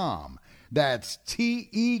techresults.com. That's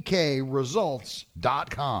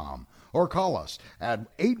TEKresults.com. Or call us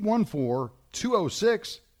at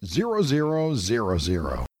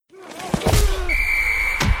 814-206-0000.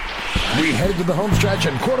 We head to the home stretch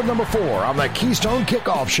in quarter number 4 on the Keystone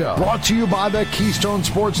Kickoff Show. Brought to you by the Keystone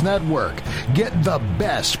Sports Network. Get the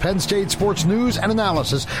best Penn State sports news and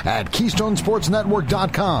analysis at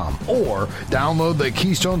KeystoneSportsNetwork.com or download the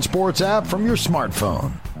Keystone Sports app from your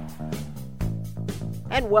smartphone.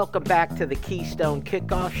 And welcome back to the Keystone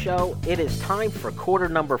Kickoff Show. It is time for quarter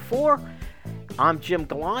number 4. I'm Jim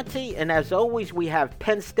Galante, and as always, we have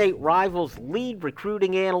Penn State Rivals lead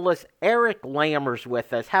recruiting analyst Eric Lammers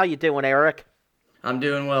with us. How you doing, Eric? I'm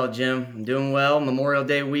doing well, Jim. I'm doing well. Memorial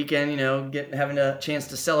Day weekend, having a chance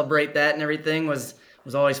to celebrate that and everything was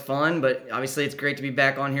always fun. But obviously, it's great to be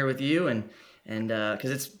back on here with you, and because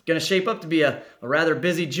it's going to shape up to be a rather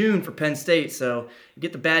busy June for Penn State. So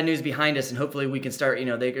get the bad news behind us, and hopefully we can start,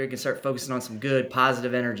 they can start focusing on some good,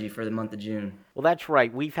 positive energy for the month of June. Well, that's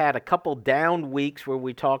right. We've had a couple down weeks where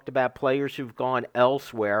we talked about players who've gone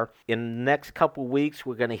elsewhere. In the next couple weeks,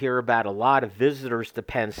 we're going to hear about a lot of visitors to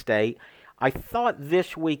Penn State. I thought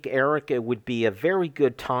this week, Eric, it would be a very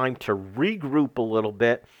good time to regroup a little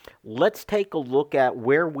bit. Let's take a look at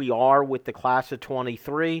where we are with the class of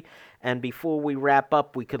 23. And before we wrap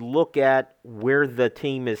up, we could look at where the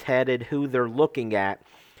team is headed, who they're looking at.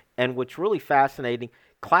 And what's really fascinating,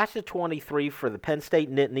 class of 23 for the Penn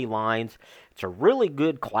State Nittany Lions, it's a really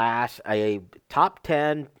good class, a top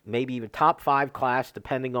 10, maybe even top 5 class,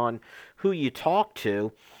 depending on who you talk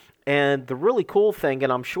to. And the really cool thing,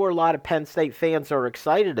 and I'm sure a lot of Penn State fans are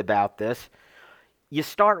excited about this, you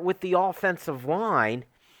start with the offensive line.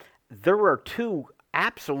 There are 2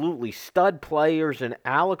 absolutely stud players in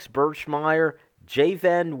Alex Birchmeier,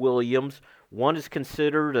 Javen Williams. One is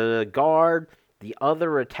considered a guard, the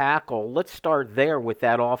other a tackle. Let's start there with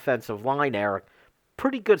that offensive line, Eric.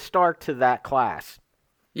 Pretty good start to that class.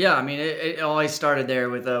 Yeah, I mean, it always started there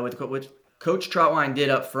with Coach Trautwein did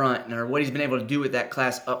up front, or what he's been able to do with that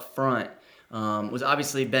class up front, was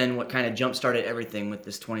obviously been what kind of jump-started everything with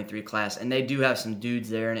this 23 class. And they do have some dudes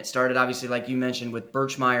there. And it started, obviously, like you mentioned, with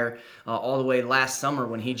Birchmeier all the way last summer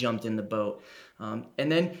when he jumped in the boat.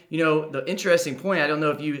 And then, the interesting point, I don't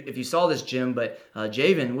know if you saw this, Jim, but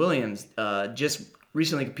Javen Williams just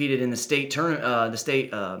recently competed in the state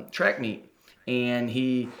track meet. And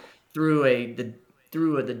he threw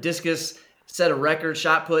the discus, set a record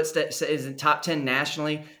shot put, is in top 10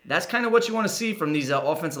 nationally. That's kind of what you want to see from these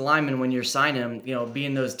offensive linemen when you're signing them,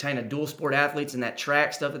 being those kind of dual sport athletes and that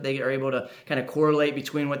track stuff that they are able to kind of correlate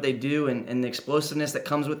between what they do and the explosiveness that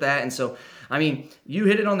comes with that. And so, I mean, you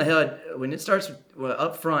hit it on the head. When it starts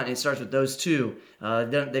up front, it starts with those 2.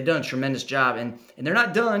 They've done a tremendous job, and they're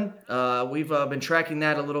not done. We've been tracking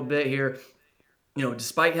that a little bit here.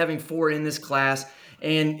 Despite having 4 in this class,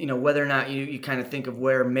 and whether or not you kind of think of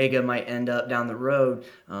where Mega might end up down the road.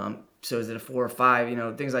 So is it a 4 or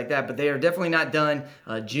 5? Things like that. But they are definitely not done.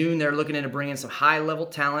 June, they're looking to bring in some high-level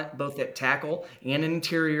talent, both at tackle and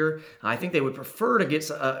interior. I think they would prefer to get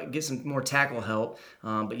some more tackle help.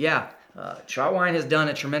 But yeah, Trautwein has done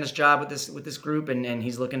a tremendous job with this group, and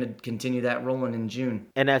he's looking to continue that rolling in June.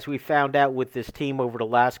 And as we found out with this team over the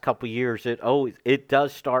last couple of years, it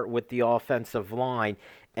does start with the offensive line.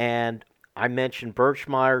 And I mentioned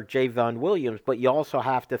Birchmeier, Javen Williams, but you also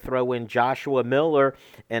have to throw in Joshua Miller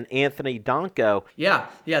and Anthony Donko. Yeah,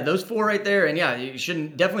 those 4 right there, and yeah, you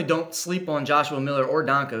definitely don't sleep on Joshua Miller or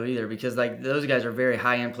Donko either, because those guys are very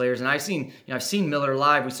high-end players. And I've seen Miller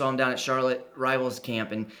live. We saw him down at Charlotte Rivals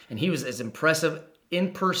Camp, and he was as impressive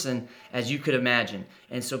in person as you could imagine.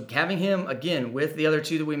 And so having him again with the other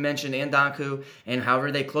 2 that we mentioned and Donko, and however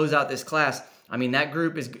they close out this class. I mean, that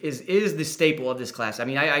group is the staple of this class. I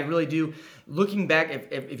mean, I really do. Looking back,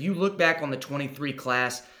 if you look back on the 23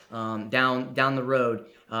 class down the road,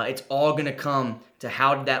 it's all going to come to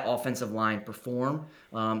how did that offensive line perform?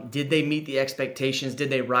 Did they meet the expectations? Did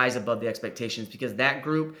they rise above the expectations? Because that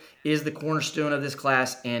group is the cornerstone of this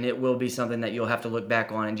class, and it will be something that you'll have to look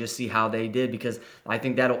back on and just see how they did, because I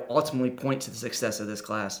think that'll ultimately point to the success of this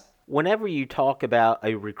class. Whenever you talk about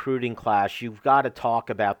a recruiting class, you've got to talk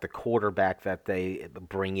about the quarterback that they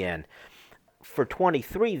bring in. For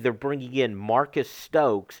 23, they're bringing in Marcus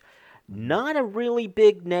Stokes. Not a really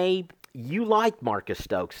big name. You like Marcus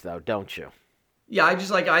Stokes, though, don't you? Yeah,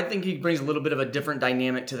 I think he brings a little bit of a different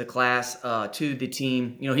dynamic to the class, to the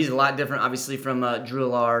team. He's a lot different, obviously, from Drew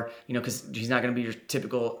Lar, because he's not going to be your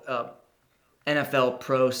typical NFL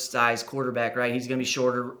pro size quarterback, right? He's going to be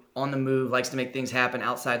shorter, on the move, likes to make things happen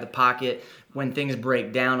outside the pocket. When things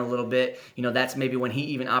break down a little bit, that's maybe when he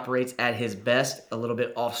even operates at his best, a little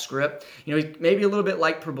bit off script. He's maybe a little bit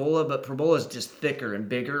like Perbola, but Perbola is just thicker and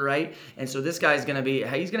bigger, right? And so this guy's going to be,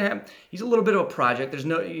 he's a little bit of a project.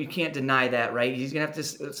 You can't deny that, right? He's going to have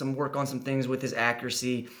to some work on some things with his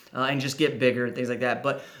accuracy and just get bigger and things like that.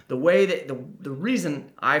 But the way that the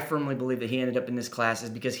reason I firmly believe that he ended up in this class is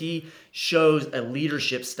because he shows a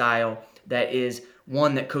leadership style that is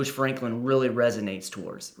one that Coach Franklin really resonates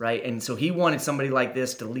towards, right? And so he wanted somebody like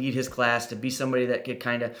this to lead his class, to be somebody that could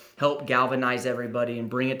kind of help galvanize everybody and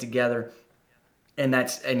bring it together. And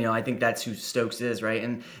I think that's who Stokes is, right?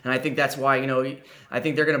 And I think that's why, I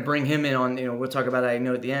think they're going to bring him in on, we'll talk about that,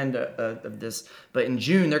 at the end of this, but in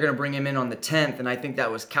June, they're going to bring him in on the 10th. And I think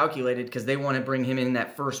that was calculated because they want to bring him in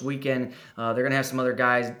that first weekend. They're going to have some other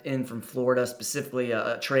guys in from Florida, specifically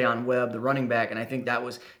Trayon Webb, the running back. And I think that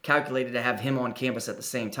was calculated to have him on campus at the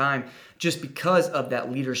same time, just because of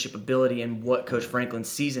that leadership ability and what Coach Franklin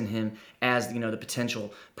sees in him as, the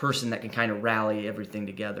potential person that can kind of rally everything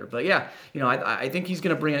together. But yeah, I think he's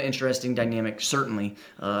going to bring an interesting dynamic, certainly,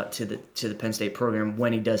 to the Penn State program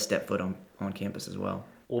when he does step foot on campus as well.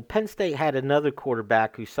 Well, Penn State had another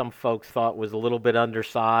quarterback who some folks thought was a little bit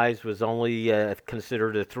undersized, was only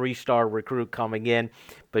considered a 3-star recruit coming in,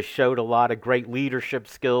 but showed a lot of great leadership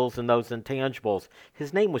skills and those intangibles.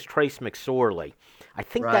 His name was Trace McSorley. I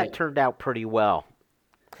think that turned out pretty well.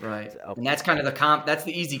 Right. And that's kind of the comp. That's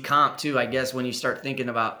the easy comp, too, I guess, when you start thinking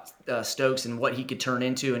about Stokes and what he could turn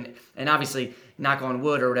into. And obviously, knock on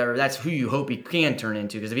wood or whatever, that's who you hope he can turn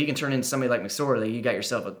into. Because if he can turn into somebody like McSorley, you got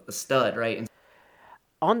yourself a stud, right? And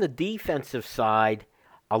on the defensive side,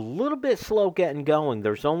 a little bit slow getting going.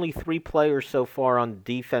 There's only 3 players so far on the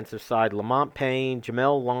defensive side. Lamont Payne,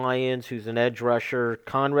 Jamel Lyons, who's an edge rusher,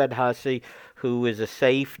 Conrad Hussey, who is a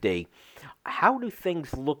safety. How do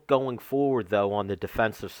things look going forward, though, on the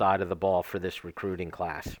defensive side of the ball for this recruiting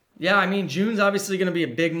class? Yeah, I mean, June's obviously going to be a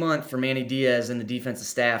big month for Manny Diaz and the defensive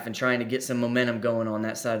staff and trying to get some momentum going on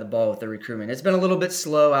that side of the ball with the recruitment. It's been a little bit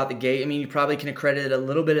slow out the gate. I mean, you probably can accredit a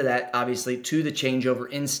little bit of that, obviously, to the changeover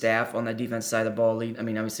in staff on that defense side of the ball. I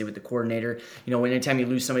mean, obviously with the coordinator. Anytime you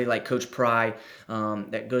lose somebody like Coach Pry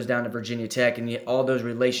that goes down to Virginia Tech, and all those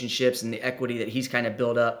relationships and the equity that he's kind of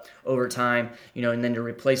built up over time, and then to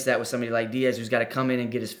replace that with somebody like Diaz who's got to come in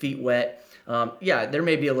and get his feet wet. There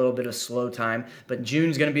may be a little bit of slow time, but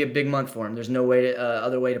June's going to be a big month for him. There's no way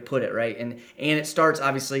other way to put it, right? And it starts,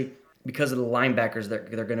 obviously, because of the linebackers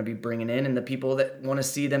that they're going to be bringing in and the people that want to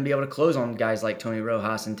see them be able to close on guys like Tony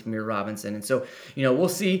Rojas and Tamir Robinson. And so, we'll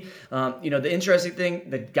see. The interesting thing,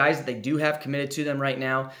 the guys that they do have committed to them right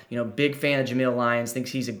now, big fan of Jamil Lyons,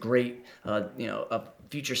 thinks he's a great, a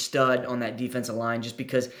future stud on that defensive line just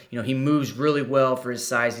because, he moves really well for his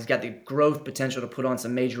size. He's got the growth potential to put on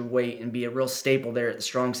some major weight and be a real staple there at the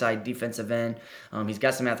strong side defensive end. He's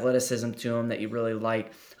got some athleticism to him that you really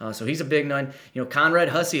like. So he's a big one. Conrad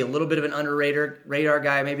Hussey, a little bit of an underrated radar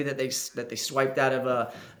guy, maybe that they swiped out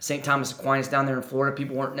of St. Thomas Aquinas down there in Florida.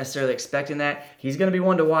 People weren't necessarily expecting that. He's going to be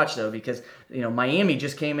one to watch though, because Miami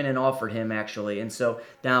just came in and offered him actually, and so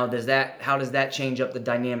now how does that change up the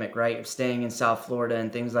dynamic, right, of staying in South Florida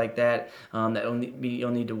and things like that?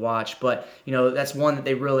 You'll need to watch, but that's one that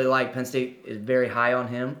they really like. Penn State is very high on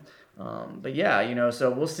him. But yeah,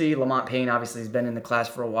 so we'll see. Lamont Payne obviously has been in the class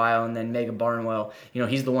for a while, and then Mega Barnwell,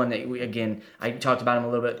 he's the one that I talked about him a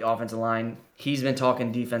little bit, the offensive line. He's been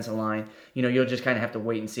talking defensive line. You'll just kind of have to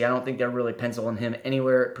wait and see. I don't think they're really penciling him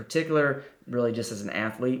anywhere in particular, really just as an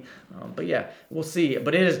athlete. But yeah, we'll see.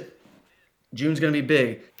 But June's going to be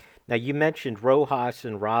big. Now, you mentioned Rojas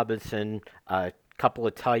and Robinson, a couple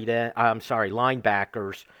of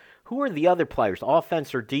linebackers. Who are the other players,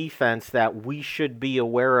 offense or defense, that we should be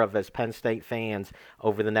aware of as Penn State fans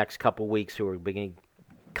over the next couple weeks who are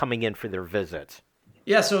coming in for their visits?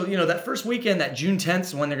 Yeah, so, that first weekend, that June 10th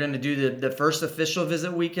is when they're going to do the first official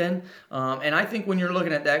visit weekend. And I think when you're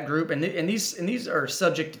looking at that group, and these are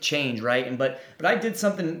subject to change, right? But I did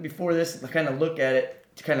something before this to kind of look at it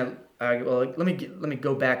to kind of, let me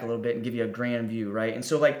go back a little bit and give you a grand view, right? And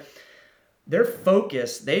so, their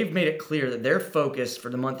focus, they've made it clear that their focus for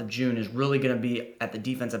the month of June is really going to be at the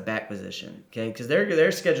defensive back position, okay? Because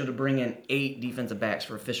they're scheduled to bring in 8 defensive backs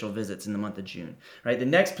for official visits in the month of June, right? The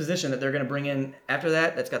next position that they're going to bring in after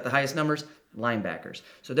that's got the highest numbers, linebackers.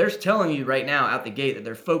 So they're telling you right now out the gate that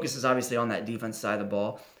their focus is obviously on that defense side of the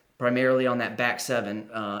ball, primarily on that back 7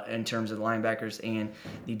 in terms of the linebackers and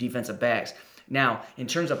the defensive backs. Now, in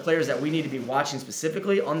terms of players that we need to be watching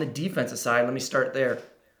specifically on the defensive side, let me start there.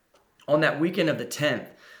 On that weekend of the 10th,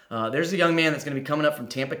 there's a young man that's going to be coming up from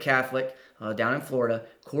Tampa Catholic down in Florida,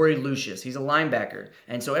 Corey Lucius. He's a linebacker.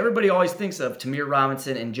 And so everybody always thinks of Tamir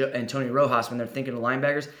Robinson and Tony Rojas when they're thinking of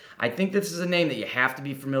linebackers. I think this is a name that you have to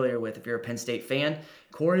be familiar with if you're a Penn State fan.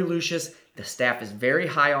 Corey Lucius, the staff is very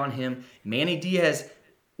high on him. Manny Diaz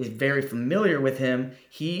is very familiar with him.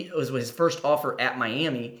 He was his first offer at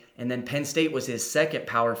Miami, and then Penn State was his second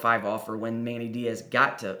Power 5 offer when Manny Diaz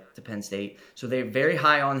got to Penn State. So they're very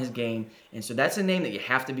high on his game, and so that's a name that you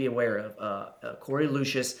have to be aware of. Corey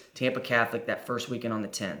Lucius, Tampa Catholic, that first weekend on the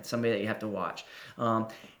 10th, somebody that you have to watch.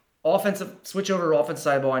 Switch over to offensive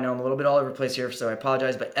side ball. I know I'm a little bit all over the place here, so I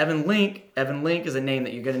apologize. But Evan Link is a name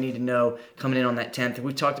that you're going to need to know coming in on that 10th.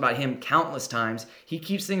 We've talked about him countless times. He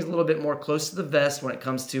keeps things a little bit more close to the vest when it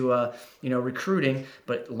comes to recruiting,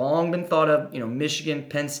 but long been thought of. Michigan,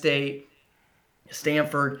 Penn State,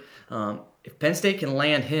 Stanford. If Penn State can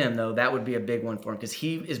land him, though, that would be a big one for him because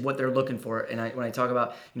he is what they're looking for. And when I talk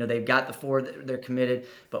about, they've got the 4 that they're committed,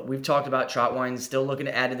 but we've talked about Trotwine still looking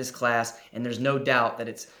to add to this class, and there's no doubt that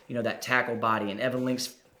it's, that tackle body, and Evan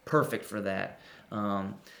Link's perfect for that.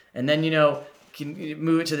 And then, can you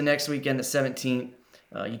move it to the next weekend, the 17th.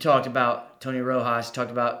 You talked about Tony Rojas, you talked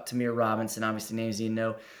about Tamir Robinson, obviously names you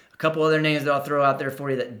know. A couple other names that I'll throw out there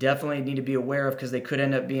for you that definitely need to be aware of because they could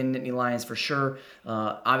end up being Nittany Lions for sure.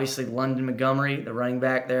 Obviously, London Montgomery, the running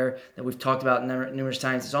back there that we've talked about numerous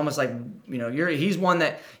times. It's almost like, he's one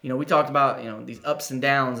that, we talked about, these ups and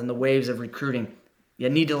downs and the waves of recruiting. You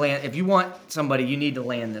need to land. If you want somebody, you need to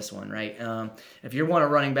land this one, right? If you want a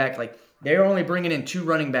running back, like they're only bringing in 2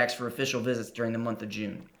 running backs for official visits during the month of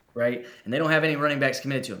June. Right? And they don't have any running backs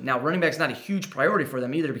committed to them. Now, running back's not a huge priority for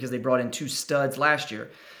them either because they brought in 2 studs last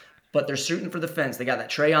year. But they're shooting for the fence. They got that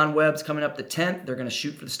Trayon Webb's coming up the 10th. They're going to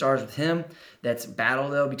shoot for the stars with him. That's battle,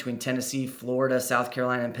 though, between Tennessee, Florida, South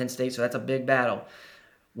Carolina, and Penn State. So that's a big battle.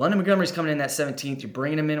 London Montgomery's coming in that 17th. You're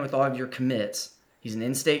bringing him in with all of your commits. He's an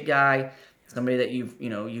in-state guy, somebody that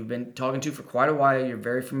you've been talking to for quite a while. You're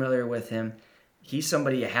very familiar with him. He's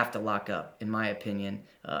somebody you have to lock up, in my opinion,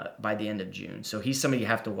 by the end of June. So he's somebody you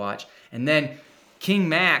have to watch. And then King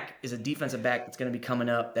Mack is a defensive back that's going to be coming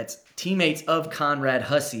up. That's teammates of Conrad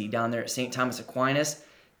Hussey down there at St. Thomas Aquinas.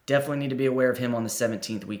 Definitely need to be aware of him on the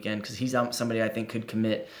 17th weekend because he's somebody I think could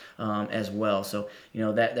commit as well. So,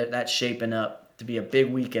 that's shaping up to be a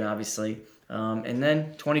big weekend, obviously. And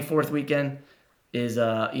then 24th weekend is,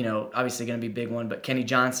 obviously going to be a big one. But Kenny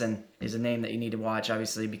Johnson is a name that you need to watch,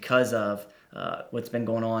 obviously, because of what's been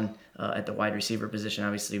going on at the wide receiver position,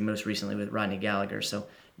 obviously, most recently with Rodney Gallagher. So,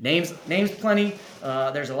 Names plenty.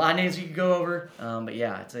 There's a lot of names you could go over. But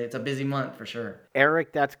yeah, it's a busy month for sure.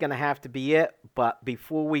 Eric, that's going to have to be it. But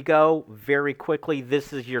before we go, very quickly,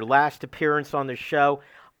 this is your last appearance on the show.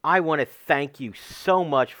 I want to thank you so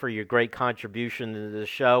much for your great contribution to the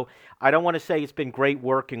show. I don't want to say it's been great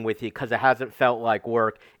working with you because it hasn't felt like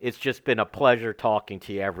work. It's just been a pleasure talking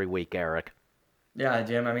to you every week, Eric. Yeah,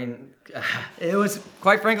 Jim. I mean, it was,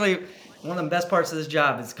 quite frankly, one of the best parts of this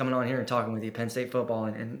job is coming on here and talking with you, Penn State football,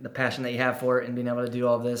 and the passion that you have for it and being able to do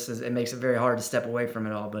all this. It makes it very hard to step away from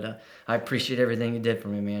it all. But I appreciate everything you did for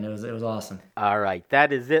me, man. It was awesome. All right.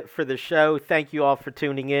 That is it for the show. Thank you all for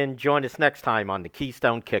tuning in. Join us next time on the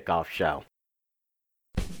Keystone Kickoff Show.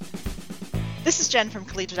 This is Jen from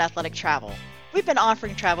Collegiate Athletic Travel. We've been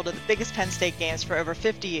offering travel to the biggest Penn State games for over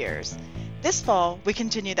 50 years. This fall, we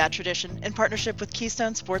continue that tradition in partnership with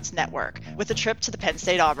Keystone Sports Network with a trip to the Penn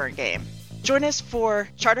State-Auburn game. Join us for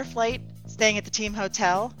charter flight, staying at the team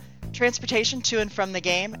hotel, transportation to and from the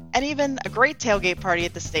game, and even a great tailgate party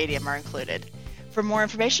at the stadium are included. For more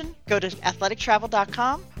information, go to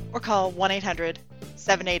athletictravel.com or call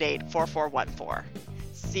 1-800-788-4414.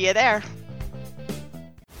 See you there.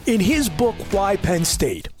 In his book, Why Penn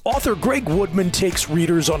State, author Greg Woodman takes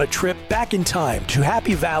readers on a trip back in time to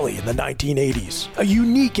Happy Valley in the 1980s, a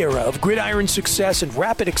unique era of gridiron success and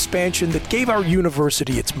rapid expansion that gave our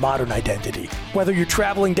university its modern identity. Whether you're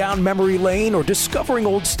traveling down memory lane or discovering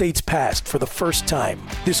Old State's past for the first time,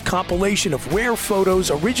 this compilation of rare photos,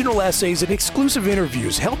 original essays, and exclusive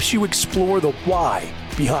interviews helps you explore the why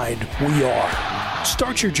behind We Are.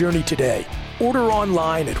 Start your journey today. Order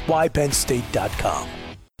online at whypennstate.com.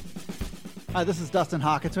 Hi, this is Dustin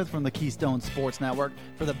Hawkinsmith from the Keystone Sports Network.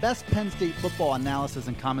 For the best Penn State football analysis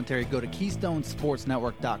and commentary, go to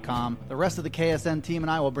KeystoneSportsNetwork.com. The rest of the KSN team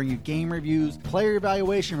and I will bring you game reviews, player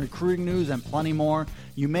evaluation, recruiting news, and plenty more.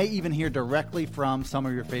 You may even hear directly from some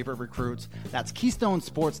of your favorite recruits. That's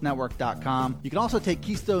KeystoneSportsNetwork.com. You can also take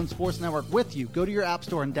Keystone Sports Network with you. Go to your app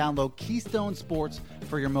store and download Keystone Sports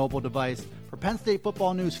for your mobile device. For Penn State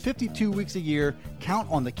football news 52 weeks a year,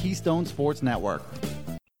 count on the Keystone Sports Network.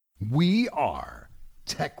 We are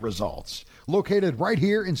Tech Results, located right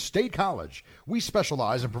here in State College. We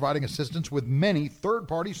specialize in providing assistance with many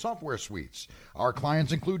third-party software suites. Our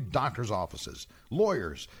clients include doctors' offices,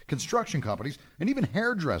 lawyers, construction companies, and even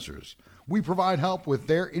hairdressers. We provide help with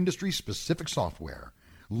their industry-specific software.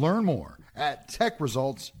 Learn more at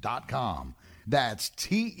techresults.com. That's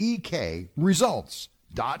TEK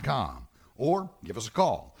results.com. Or give us a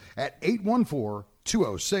call at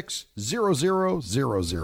 814-206-0000.